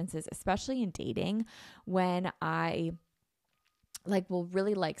instances, especially in dating, when I will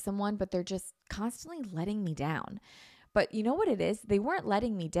really like someone, but they're just constantly letting me down. But you know what it is? They weren't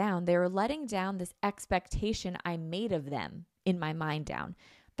letting me down. They were letting down this expectation I made of them in my mind down.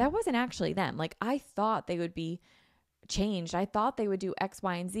 That wasn't actually them. Like I thought they would be changed. I thought they would do X,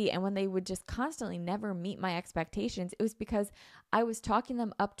 Y, and Z. And when they would just constantly never meet my expectations, it was because I was talking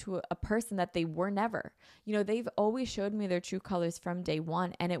them up to a person that they were never. You know, they've always showed me their true colors from day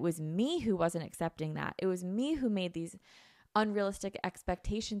one. And it was me who wasn't accepting that. It was me who made these unrealistic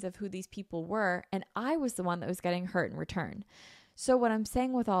expectations of who these people were. And I was the one that was getting hurt in return. So what I'm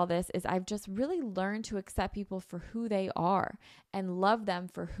saying with all this is I've just really learned to accept people for who they are and love them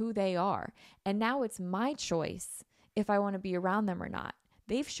for who they are. And now it's my choice if I want to be around them or not.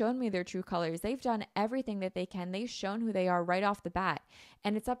 They've shown me their true colors. They've done everything that they can. They've shown who they are right off the bat.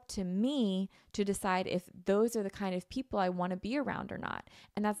 And it's up to me to decide if those are the kind of people I want to be around or not.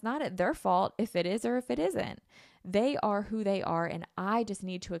 And that's not their fault if it is or if it isn't. They are who they are, and I just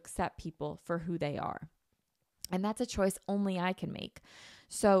need to accept people for who they are. And that's a choice only I can make.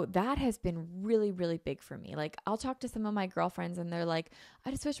 So that has been really, really big for me. Like I'll talk to some of my girlfriends and they're like,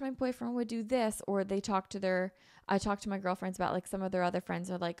 I just wish my boyfriend would do this. Or I talk to my girlfriends about like some of their other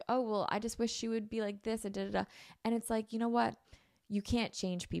friends are like, oh, well, I just wish she would be like this. And And it's like, you know what? You can't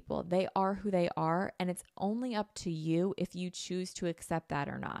change people. They are who they are. And it's only up to you if you choose to accept that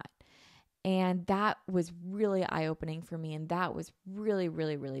or not. And that was really eye-opening for me. And that was really,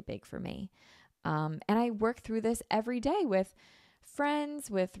 really, really big for me. And I work through this every day with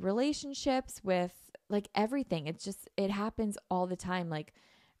friends, with relationships, with like everything. It happens all the time. Like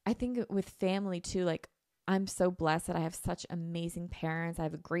I think with family too, like I'm so blessed that I have such amazing parents. I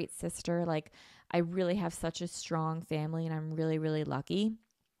have a great sister. Like I really have such a strong family and I'm really, really lucky.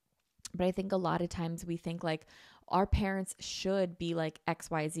 But I think a lot of times we think like our parents should be like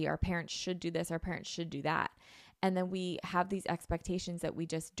XYZ. Our parents should do this. Our parents should do that. And then we have these expectations that we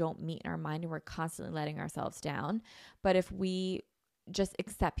just don't meet in our mind and we're constantly letting ourselves down. But if we just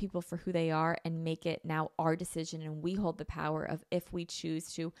accept people for who they are and make it now our decision and we hold the power of if we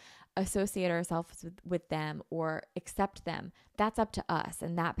choose to associate ourselves with them or accept them, that's up to us.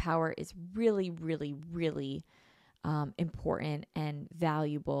 And that power is really, really, really important and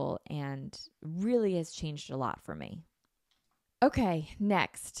valuable and really has changed a lot for me. Okay,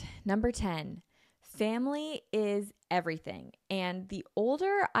 next, number 10. Family is everything. And the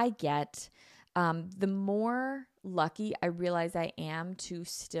older I get, the more lucky I realize I am to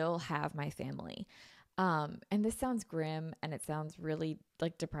still have my family. And this sounds grim and it sounds really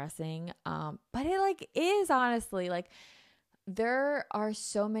like depressing. But it like is honestly like there are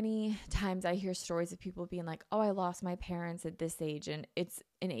so many times I hear stories of people being like, oh, I lost my parents at this age, and it's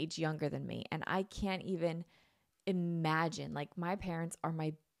an age younger than me. And I can't even imagine, like, my parents are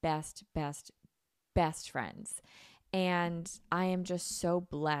my best, best, best friends. And I am just so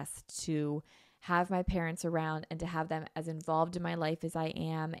blessed to have my parents around and to have them as involved in my life as I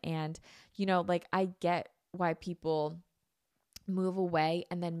am. And, like, I get why people move away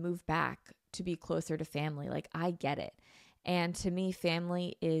and then move back to be closer to family. Like, I get it. And to me,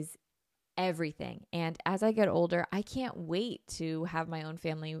 family is everything. And as I get older, I can't wait to have my own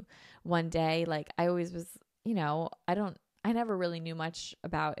family one day. Like, I always was, I never really knew much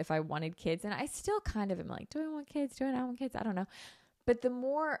about if I wanted kids. And I still kind of am like, do I want kids? Do I not want kids? I don't know. But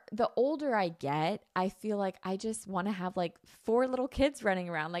the older I get, I feel like I just want to have like 4 little kids running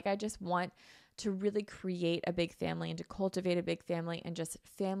around. Like, I just want to really create a big family and to cultivate a big family. And just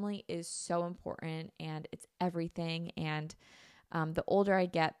family is so important and it's everything. And the older I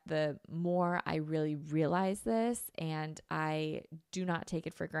get, the more I really realize this, and I do not take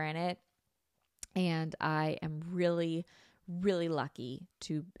it for granted. And I am really, really lucky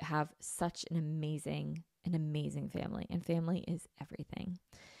to have such an amazing family, and family is everything.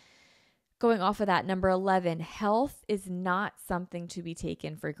 Going off of that, number 11, health is not something to be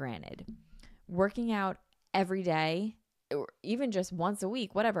taken for granted. Working out every day, or even just once a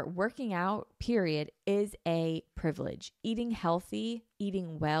week, whatever, working out, period, is a privilege. Eating healthy,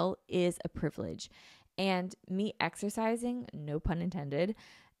 eating well is a privilege. And me exercising, no pun intended,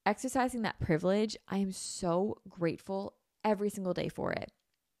 exercising that privilege, I am so grateful every single day for it.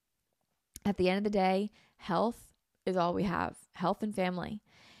 At the end of the day, health is all we have, health and family.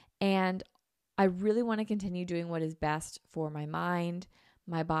 And I really want to continue doing what is best for my mind,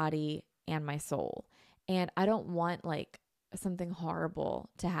 my body, and my soul. And I don't want like something horrible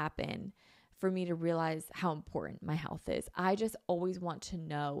to happen for me to realize how important my health is. I just always want to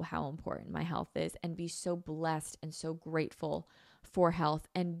know how important my health is and be so blessed and so grateful for health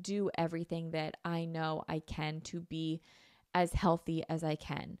and do everything that I know I can to be as healthy as I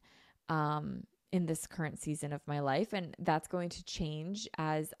can in this current season of my life. And that's going to change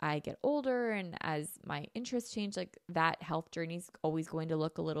as I get older and as my interests change. Like, that health journey is always going to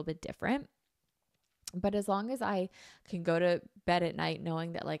look a little bit different. But as long as I can go to bed at night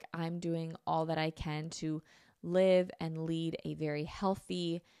knowing that like I'm doing all that I can to live and lead a very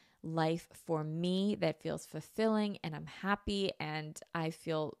healthy life for me that feels fulfilling, and I'm happy and I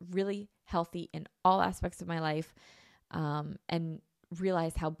feel really healthy in all aspects of my life, and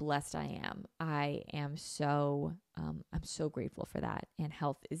realize how blessed I am. I'm so grateful for that. And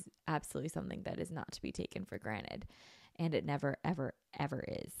health is absolutely something that is not to be taken for granted. And it never, ever, ever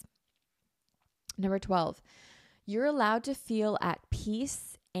is. Number 12, you're allowed to feel at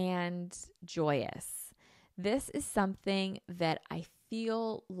peace and joyous. This is something that I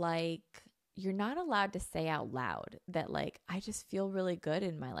feel like you're not allowed to say out loud, that like, I just feel really good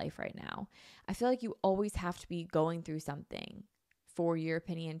in my life right now. I feel like you always have to be going through something for your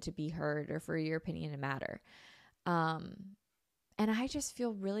opinion to be heard or for your opinion to matter. And I just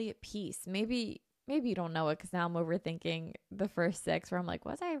feel really at peace. Maybe you don't know it because now I'm overthinking the first 6 where I'm like,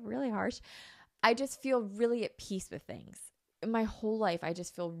 was I really harsh? I just feel really at peace with things. In my whole life, I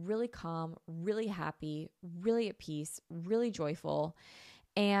just feel really calm, really happy, really at peace, really joyful.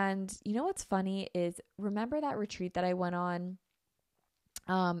 And you know what's funny is, remember that retreat that I went on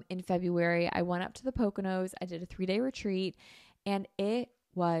in February? I went up to the Poconos. I did a 3-day retreat and it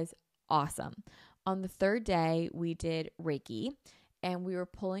was awesome. On the 3rd day, we did Reiki and we were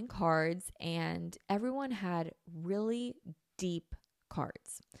pulling cards, and everyone had really deep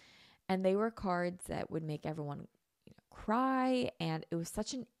cards. And they were cards that would make everyone cry. And it was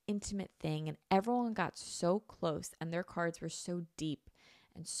such an intimate thing. And everyone got so close. And their cards were so deep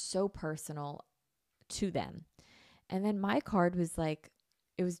and so personal to them. And then my card was like,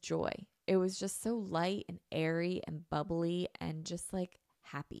 it was joy. It was just so light and airy and bubbly and just like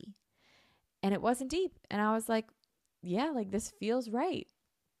happy. And it wasn't deep. And I was like, yeah, like this feels right.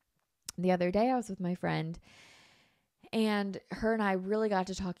 The other day I was with my friend, and her and I really got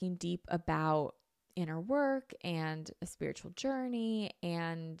to talking deep about inner work and a spiritual journey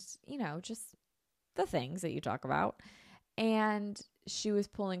and, just the things that you talk about. And she was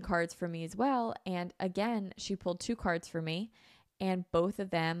pulling cards for me as well. And again, she pulled 2 cards for me, and both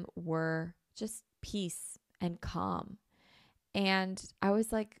of them were just peace and calm. And I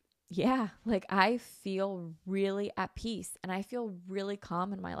was like, yeah, like I feel really at peace and I feel really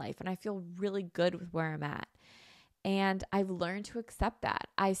calm in my life and I feel really good with where I'm at. And I've learned to accept that.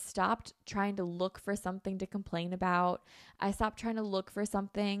 I stopped trying to look for something to complain about. I stopped trying to look for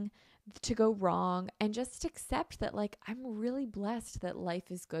something to go wrong, and just accept that like I'm really blessed that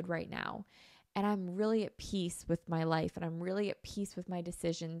life is good right now. And I'm really at peace with my life, and I'm really at peace with my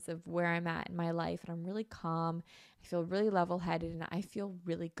decisions of where I'm at in my life, and I'm really calm. I feel really level-headed, and I feel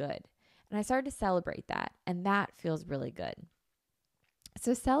really good. And I started to celebrate that, and that feels really good.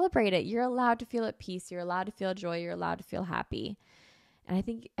 So celebrate it. You're allowed to feel at peace. You're allowed to feel joy. You're allowed to feel happy. And I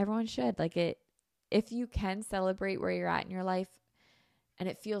think everyone should. Like it, if you can celebrate where you're at in your life and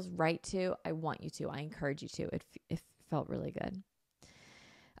it feels right to, I want you to. I encourage you to. It felt really good.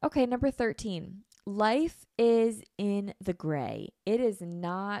 Okay, number 13. Life is in the gray. It is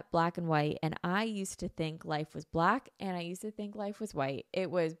not black and white. And I used to think life was black, and I used to think life was white. It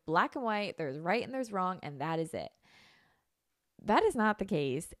was black and white. There's right and there's wrong, and that is it. That is not the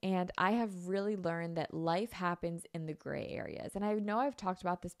case. And I have really learned that life happens in the gray areas. And I know I've talked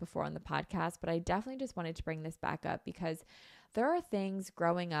about this before on the podcast, but I definitely just wanted to bring this back up because there are things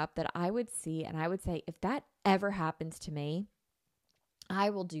growing up that I would see and I would say, if that ever happens to me,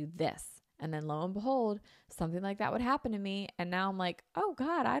 I will do this. And then lo and behold, something like that would happen to me. And now I'm like, oh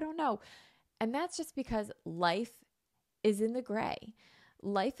God, I don't know. And that's just because life is in the gray.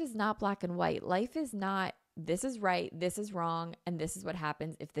 Life is not black and white. Life is not, this is right, this is wrong, and this is what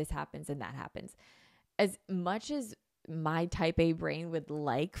happens if this happens and that happens. As much as my type A brain would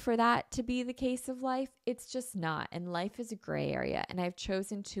like for that to be the case of life, it's just not. And life is a gray area. And I've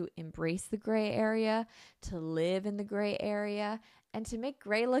chosen to embrace the gray area, to live in the gray area, and to make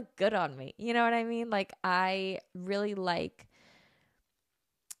gray look good on me. You know what I mean? Like, I really like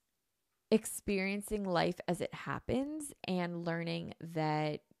experiencing life as it happens and learning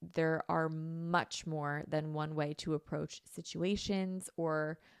that there are much more than one way to approach situations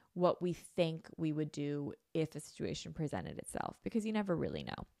or what we think we would do if a situation presented itself, because you never really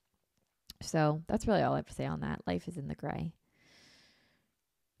know. So that's really all I have to say on that. Life is in the gray.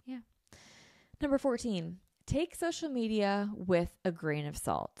 Yeah. Number 14, take social media with a grain of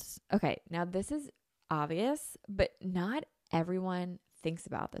salt. Okay, now this is obvious, but not everyone thinks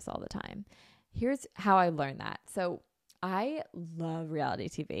about this all the time. Here's how I learned that. So I love reality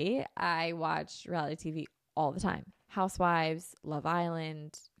TV. I watch reality TV all the time. Housewives, Love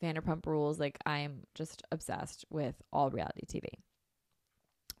Island, Vanderpump Rules. Like, I'm just obsessed with all reality TV.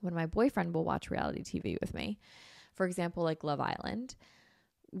 When my boyfriend will watch reality TV with me, for example, like Love Island,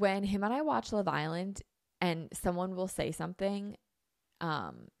 when him and I watch Love Island and someone will say something,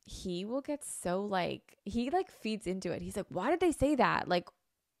 he will get so like, he like feeds into it. He's like, why did they say that? Like,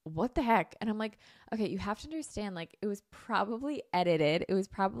 what the heck? And I'm like, okay, you have to understand, like, it was probably edited. It was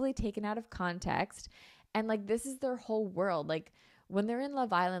probably taken out of context. And like, this is their whole world. Like, when they're in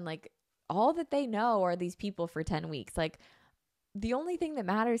Love Island, like, all that they know are these people for 10 weeks. Like, the only thing that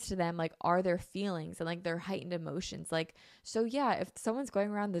matters to them, like, are their feelings and like their heightened emotions. Like, so yeah, if someone's going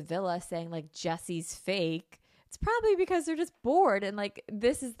around the villa saying like Jesse's fake, it's probably because they're just bored and like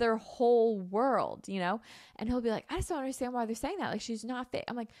this is their whole world, you know? And he'll be like, I just don't understand why they're saying that. Like, she's not fake.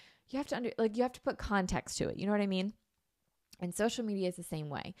 I'm like, you have to you have to put context to it. You know what I mean? And social media is the same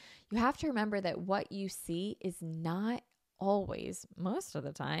way. You have to remember that what you see is not always, most of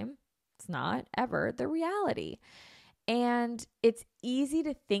the time, it's not ever the reality. And it's easy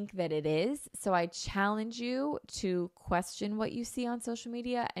to think that it is. So I challenge you to question what you see on social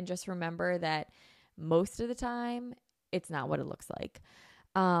media and just remember that most of the time, it's not what it looks like.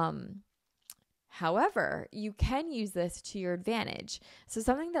 However, you can use this to your advantage. So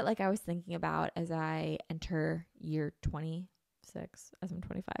something that like I was thinking about as I enter year 26, as I'm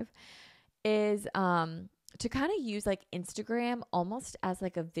 25, is to kind of use like Instagram almost as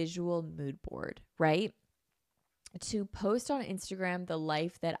like a visual mood board, right? To post on Instagram the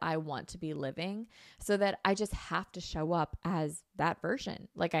life that I want to be living so that I just have to show up as that version.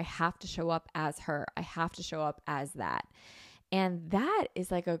 Like, I have to show up as her. I have to show up as that. And that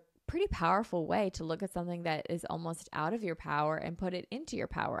is like a pretty powerful way to look at something that is almost out of your power and put it into your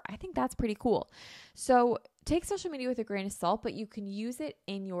power. I think that's pretty cool. So take social media with a grain of salt, but you can use it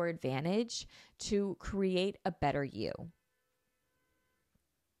in your advantage to create a better you.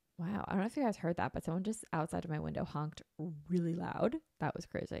 Wow. I don't know if you guys heard that, but someone just outside of my window honked really loud. That was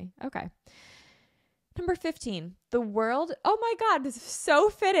crazy. Okay. Number 15, the world. Oh my God, this is so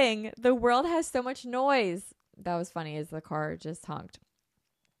fitting. The world has so much noise. That was funny as the car just honked.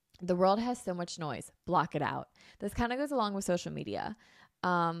 The world has so much noise. Block it out. This kind of goes along with social media.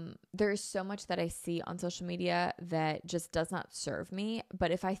 There is so much that I see on social media that just does not serve me.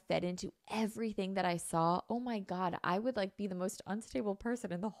 But if I fed into everything that I saw, oh my God, I would like be the most unstable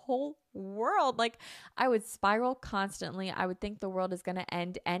person in the whole world. Like, I would spiral constantly. I would think the world is going to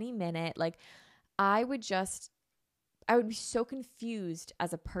end any minute. Like, I I would be so confused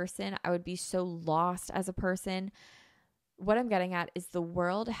as a person. I would be so lost as a person. What I'm getting at is the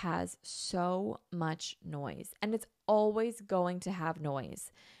world has so much noise, and it's always going to have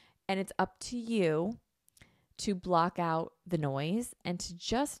noise. And it's up to you to block out the noise and to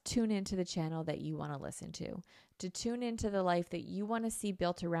just tune into the channel that you want to listen to tune into the life that you want to see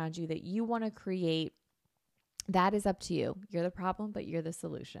built around you, that you want to create. That is up to you. You're the problem, but you're the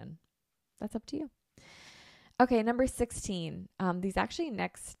solution. That's up to you. Okay, number 16. These actually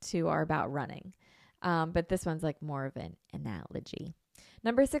next two are about running, but this one's like more of an analogy.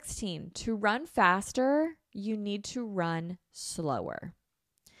 Number 16, to run faster, you need to run slower.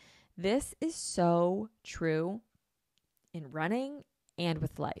 This is so true in running and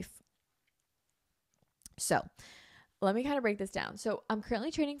with life. So let me kind of break this down. So I'm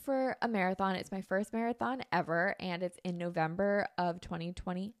currently training for a marathon. It's my first marathon ever, and it's in November of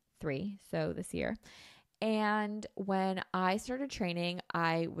 2023, so this year. And when I started training,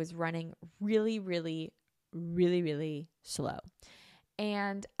 I was running really, really, really, really slow.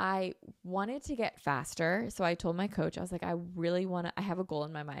 And I wanted to get faster. So I told my coach, I was like, I have a goal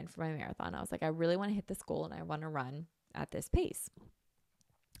in my mind for my marathon. I was like, I really want to hit this goal and I want to run at this pace.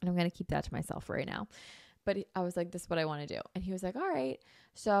 And I'm going to keep that to myself right now. But I was like, this is what I want to do. And he was like, all right.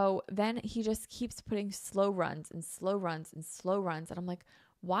 So then he just keeps putting slow runs and slow runs and slow runs. And I'm like,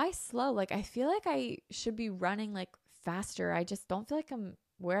 why slow? Like, I feel like I should be running like faster. I just don't feel like I'm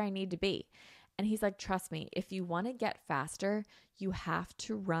where I need to be. And he's like, trust me, if you want to get faster, you have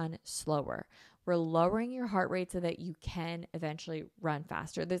to run slower. We're lowering your heart rate so that you can eventually run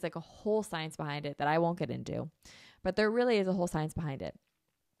faster. There's like a whole science behind it that I won't get into, but there really is a whole science behind it.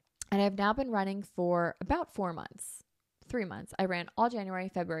 And I've now been running for about 4 months, 3 months. I ran all January,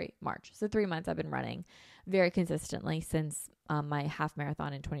 February, March. So 3 months I've been running very consistently since my half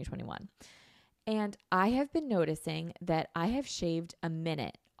marathon in 2021. And I have been noticing that I have shaved a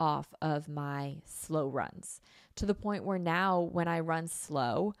minute off of my slow runs to the point where now when I run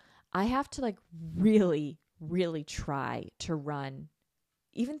slow, I have to like really, really try to run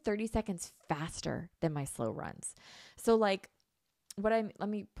even 30 seconds faster than my slow runs. So like let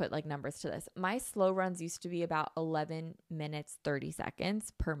me put like numbers to this. My slow runs used to be about 11 minutes, 30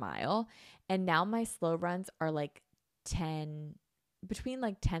 seconds per mile. And now my slow runs are like between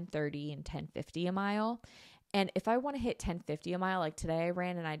like 10:30 and 10:50 a mile. And if I want to hit 10:50 a mile, like today I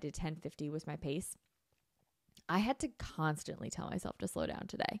ran and I did 10:50 was my pace. I had to constantly tell myself to slow down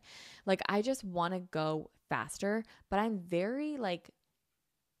today. Like I just want to go faster, but I'm very like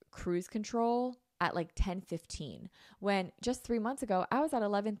cruise control at like 10:15 when just 3 months ago I was at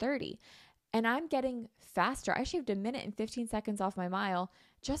 11:30 and I'm getting faster. I shaved a minute and 15 seconds off my mile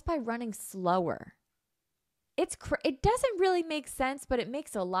just by running slower. It doesn't really make sense, but it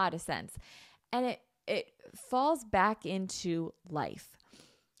makes a lot of sense. And it falls back into life.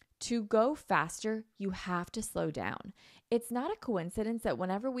 To go faster, you have to slow down. It's not a coincidence that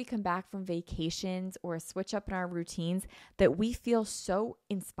whenever we come back from vacations or a switch up in our routines, that we feel so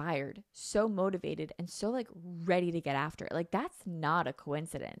inspired, so motivated, and so like ready to get after it. Like that's not a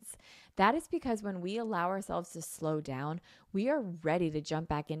coincidence. That is because when we allow ourselves to slow down, we are ready to jump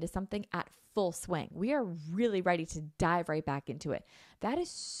back into something at full swing. We are really ready to dive right back into it. That is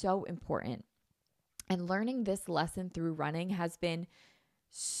so important. And learning this lesson through running has been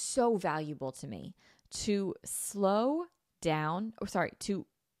so valuable to me. To to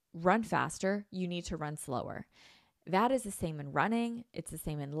run faster, you need to run slower. That is the same in running. It's the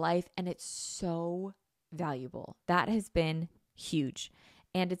same in life. And it's so valuable. That has been huge.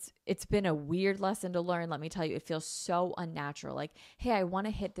 And it's been a weird lesson to learn. Let me tell you, it feels so unnatural. Like, hey, I want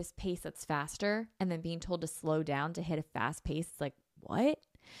to hit this pace that's faster. And then being told to slow down to hit a fast pace. It's like, what?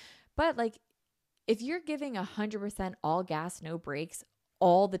 But like, if you're giving 100% all gas, no brakes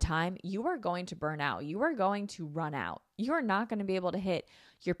all the time, you are going to burn out. You are going to run out. You are not going to be able to hit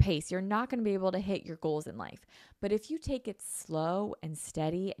your pace. You're not going to be able to hit your goals in life. But if you take it slow and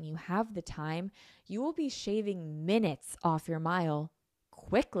steady and you have the time, you will be shaving minutes off your mile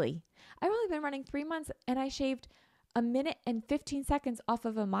quickly. I've only been running 3 months and I shaved a minute and 15 seconds off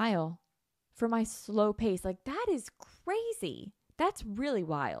of a mile for my slow pace. Like that is crazy. That's really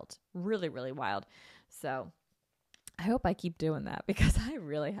wild. Really, really wild. So I hope I keep doing that because I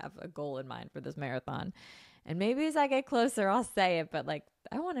really have a goal in mind for this marathon. And maybe as I get closer, I'll say it, but like,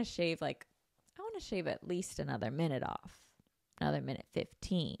 I want to shave at least another minute off, another minute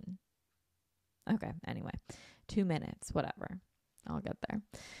 15. Okay. Anyway, 2 minutes, whatever. I'll get there.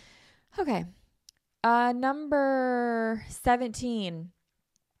 Okay. Number 17,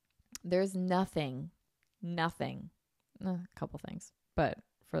 there's nothing, a couple things, but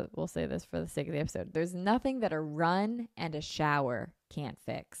we'll say this for the sake of the episode. There's nothing that a run and a shower can't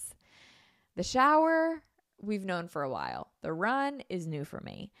fix. The shower, we've known for a while. The run is new for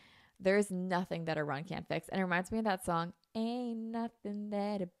me. There's nothing that a run can't fix. And it reminds me of that song, Ain't Nothing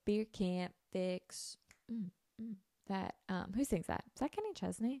That a Beer Can't Fix. That, who sings that? Is that Kenny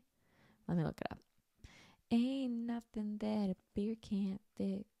Chesney? Let me look it up. Ain't nothing that a beer can't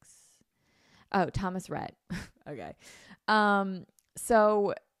fix. Oh, Thomas Rhett. Okay.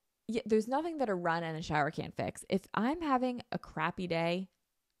 So yeah, there's nothing that a run and a shower can't fix. If I'm having a crappy day,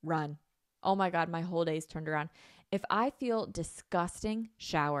 run. Oh my God, my whole day's turned around. If I feel disgusting,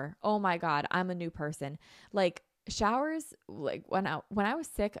 shower. Oh my God, I'm a new person. Like showers, like when I was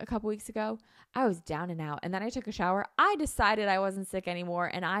sick a couple weeks ago, I was down and out. And then I took a shower. I decided I wasn't sick anymore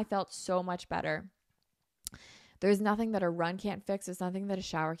and I felt so much better. There's nothing that a run can't fix. There's nothing that a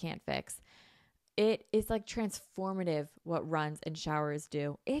shower can't fix. It is like transformative what runs and showers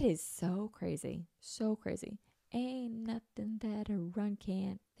do. It is so crazy. So crazy. Ain't nothing that a run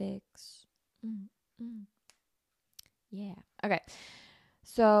can't fix. Yeah. Okay.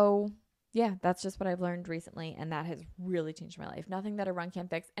 So yeah, that's just what I've learned recently. And that has really changed my life. Nothing that a run can't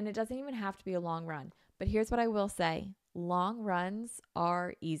fix. And it doesn't even have to be a long run. But here's what I will say. Long runs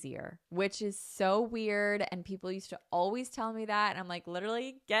are easier, which is so weird. And people used to always tell me that. And I'm like,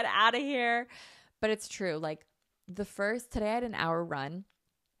 literally, get out of here. But it's true. Like today I had an hour run.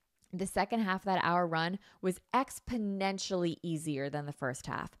 The second half of that hour run was exponentially easier than the first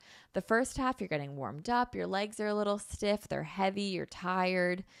half. The first half, you're getting warmed up. Your legs are a little stiff. They're heavy. You're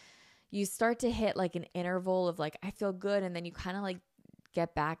tired. You start to hit like an interval of like, I feel good. And then you kind of like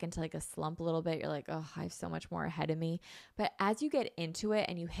get back into like a slump a little bit. You're like, oh, I have so much more ahead of me. But as you get into it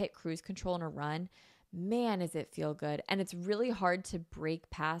and you hit cruise control in a run, man, does it feel good. And it's really hard to break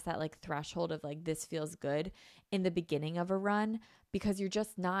past that like threshold of like, this feels good in the beginning of a run because you're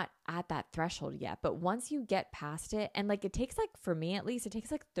just not at that threshold yet. But once you get past it, and like it takes like, for me at least, it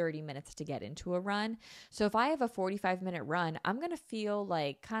takes like 30 minutes to get into a run. So if I have a 45-minute run, I'm going to feel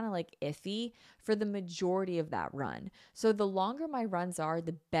like kind of like iffy for the majority of that run. So the longer my runs are,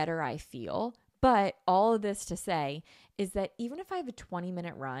 the better I feel. But all of this to say is that even if I have a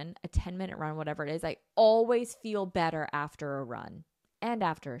 20-minute run, a 10-minute run, whatever it is, I always feel better after a run and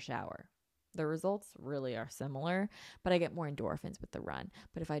after a shower. The results really are similar, but I get more endorphins with the run.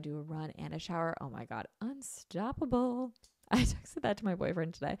 But if I do a run and a shower, oh my God, unstoppable. I texted that to my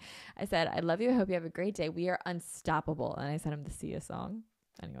boyfriend today. I said, I love you. I hope you have a great day. We are unstoppable. And I sent him the Sia song.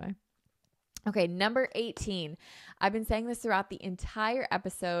 Anyway. Okay, number 18. I've been saying this throughout the entire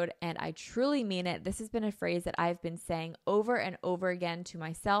episode, and I truly mean it. This has been a phrase that I've been saying over and over again to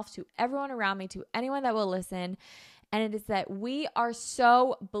myself, to everyone around me, to anyone that will listen. And it is that we are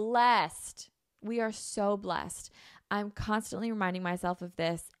so blessed. We are so blessed. I'm constantly reminding myself of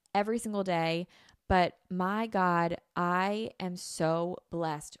this every single day. But my God, I am so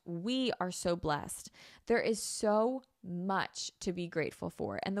blessed. We are so blessed. There is so much to be grateful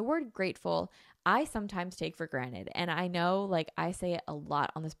for. And the word grateful, I sometimes take for granted. And I know, like, I say it a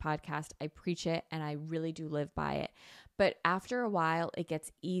lot on this podcast. I preach it and I really do live by it. But after a while, it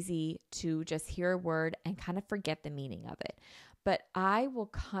gets easy to just hear a word and kind of forget the meaning of it. But I will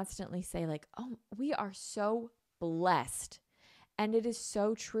constantly say, like, oh, we are so blessed. And it is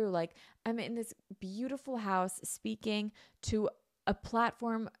so true. Like, I'm in this beautiful house speaking to a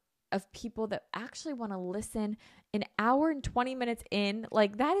platform of people that actually want to listen an hour and 20 minutes in.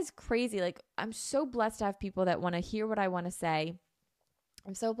 Like, that is crazy. Like, I'm so blessed to have people that want to hear what I want to say.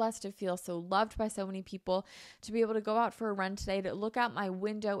 I'm so blessed to feel so loved by so many people, to be able to go out for a run today, to look out my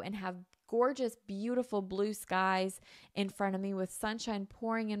window and have gorgeous, beautiful blue skies in front of me with sunshine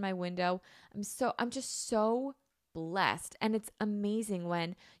pouring in my window. I'm just so blessed. And it's amazing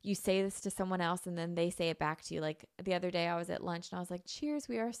when you say this to someone else and then they say it back to you. Like the other day I was at lunch and I was like, cheers,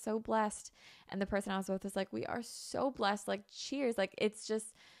 we are so blessed. And the person I was with was like, we are so blessed, like cheers. Like it's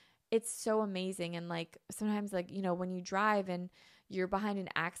so amazing. And like sometimes, like, you know, when you drive and you're behind an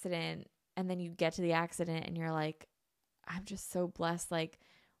accident and then you get to the accident and you're like, I'm just so blessed. Like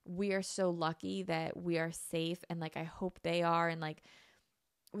we are so lucky that we are safe, and like I hope they are. And like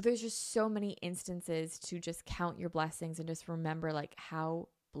there's just so many instances to just count your blessings and just remember like how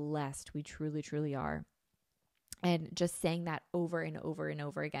blessed we truly, truly are. And just saying that over and over and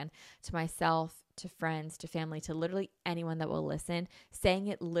over again to myself, to friends, to family, to literally anyone that will listen, saying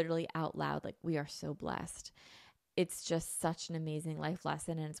it literally out loud, like we are so blessed. It's just such an amazing life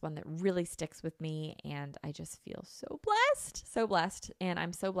lesson, and it's one that really sticks with me, and I just feel so blessed, and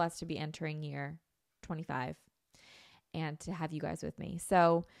I'm so blessed to be entering year 25 and to have you guys with me.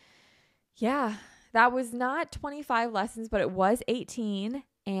 So yeah, that was not 25 lessons, but it was 18,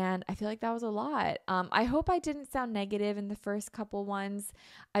 And I feel like that was a lot. I hope I didn't sound negative in the first couple ones.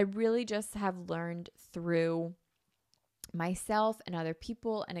 I really just have learned through myself and other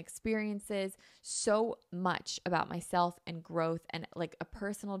people and experiences so much about myself and growth and like a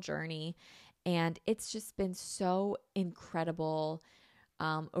personal journey. And it's just been so incredible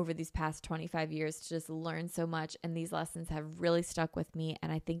over these past 25 years to just learn so much. And these lessons have really stuck with me.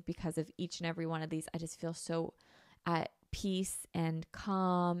 And I think because of each and every one of these, I just feel so at peace and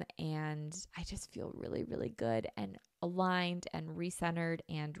calm. And I just feel really, really good and aligned and recentered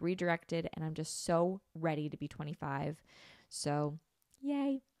and redirected. And I'm just so ready to be 25. So,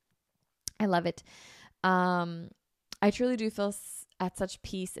 yay. I love it. I truly do feel at such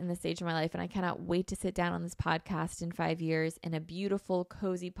peace in this stage of my life. And I cannot wait to sit down on this podcast in 5 years in a beautiful,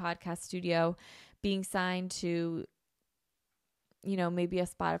 cozy podcast studio, being signed to, maybe a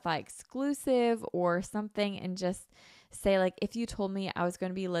Spotify exclusive or something, and just say, like, if you told me I was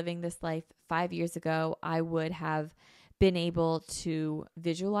going to be living this life 5 years ago, I would have been able to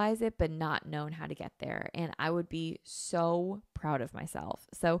visualize it, but not known how to get there. And I would be so proud of myself.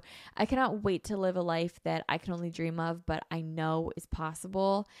 So I cannot wait to live a life that I can only dream of, but I know is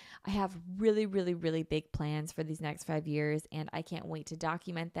possible. I have really, really, really big plans for these next 5 years, and I can't wait to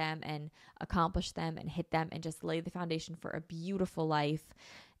document them and accomplish them and hit them and just lay the foundation for a beautiful life.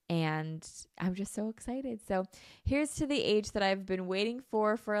 And I'm just so excited. So here's to the age that I've been waiting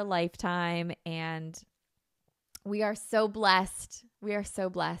for a lifetime. And we are so blessed. We are so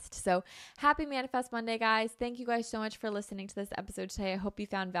blessed. So happy Manifest Monday, guys. Thank you guys so much for listening to this episode today. I hope you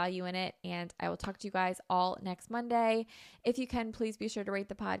found value in it, and I will talk to you guys all next Monday. If you can, please be sure to rate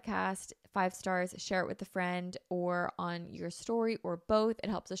the podcast 5 stars, share it with a friend or on your story or both.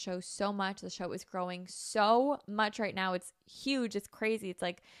 It helps the show so much. The show is growing so much right now. It's huge. It's crazy. It's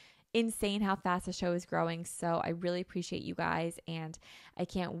like insane how fast the show is growing. So I really appreciate you guys, and I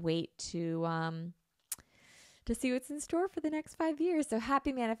can't wait to see what's in store for the next 5 years. So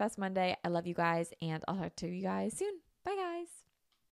happy Manifest Monday. I love you guys, and I'll talk to you guys soon. Bye, guys.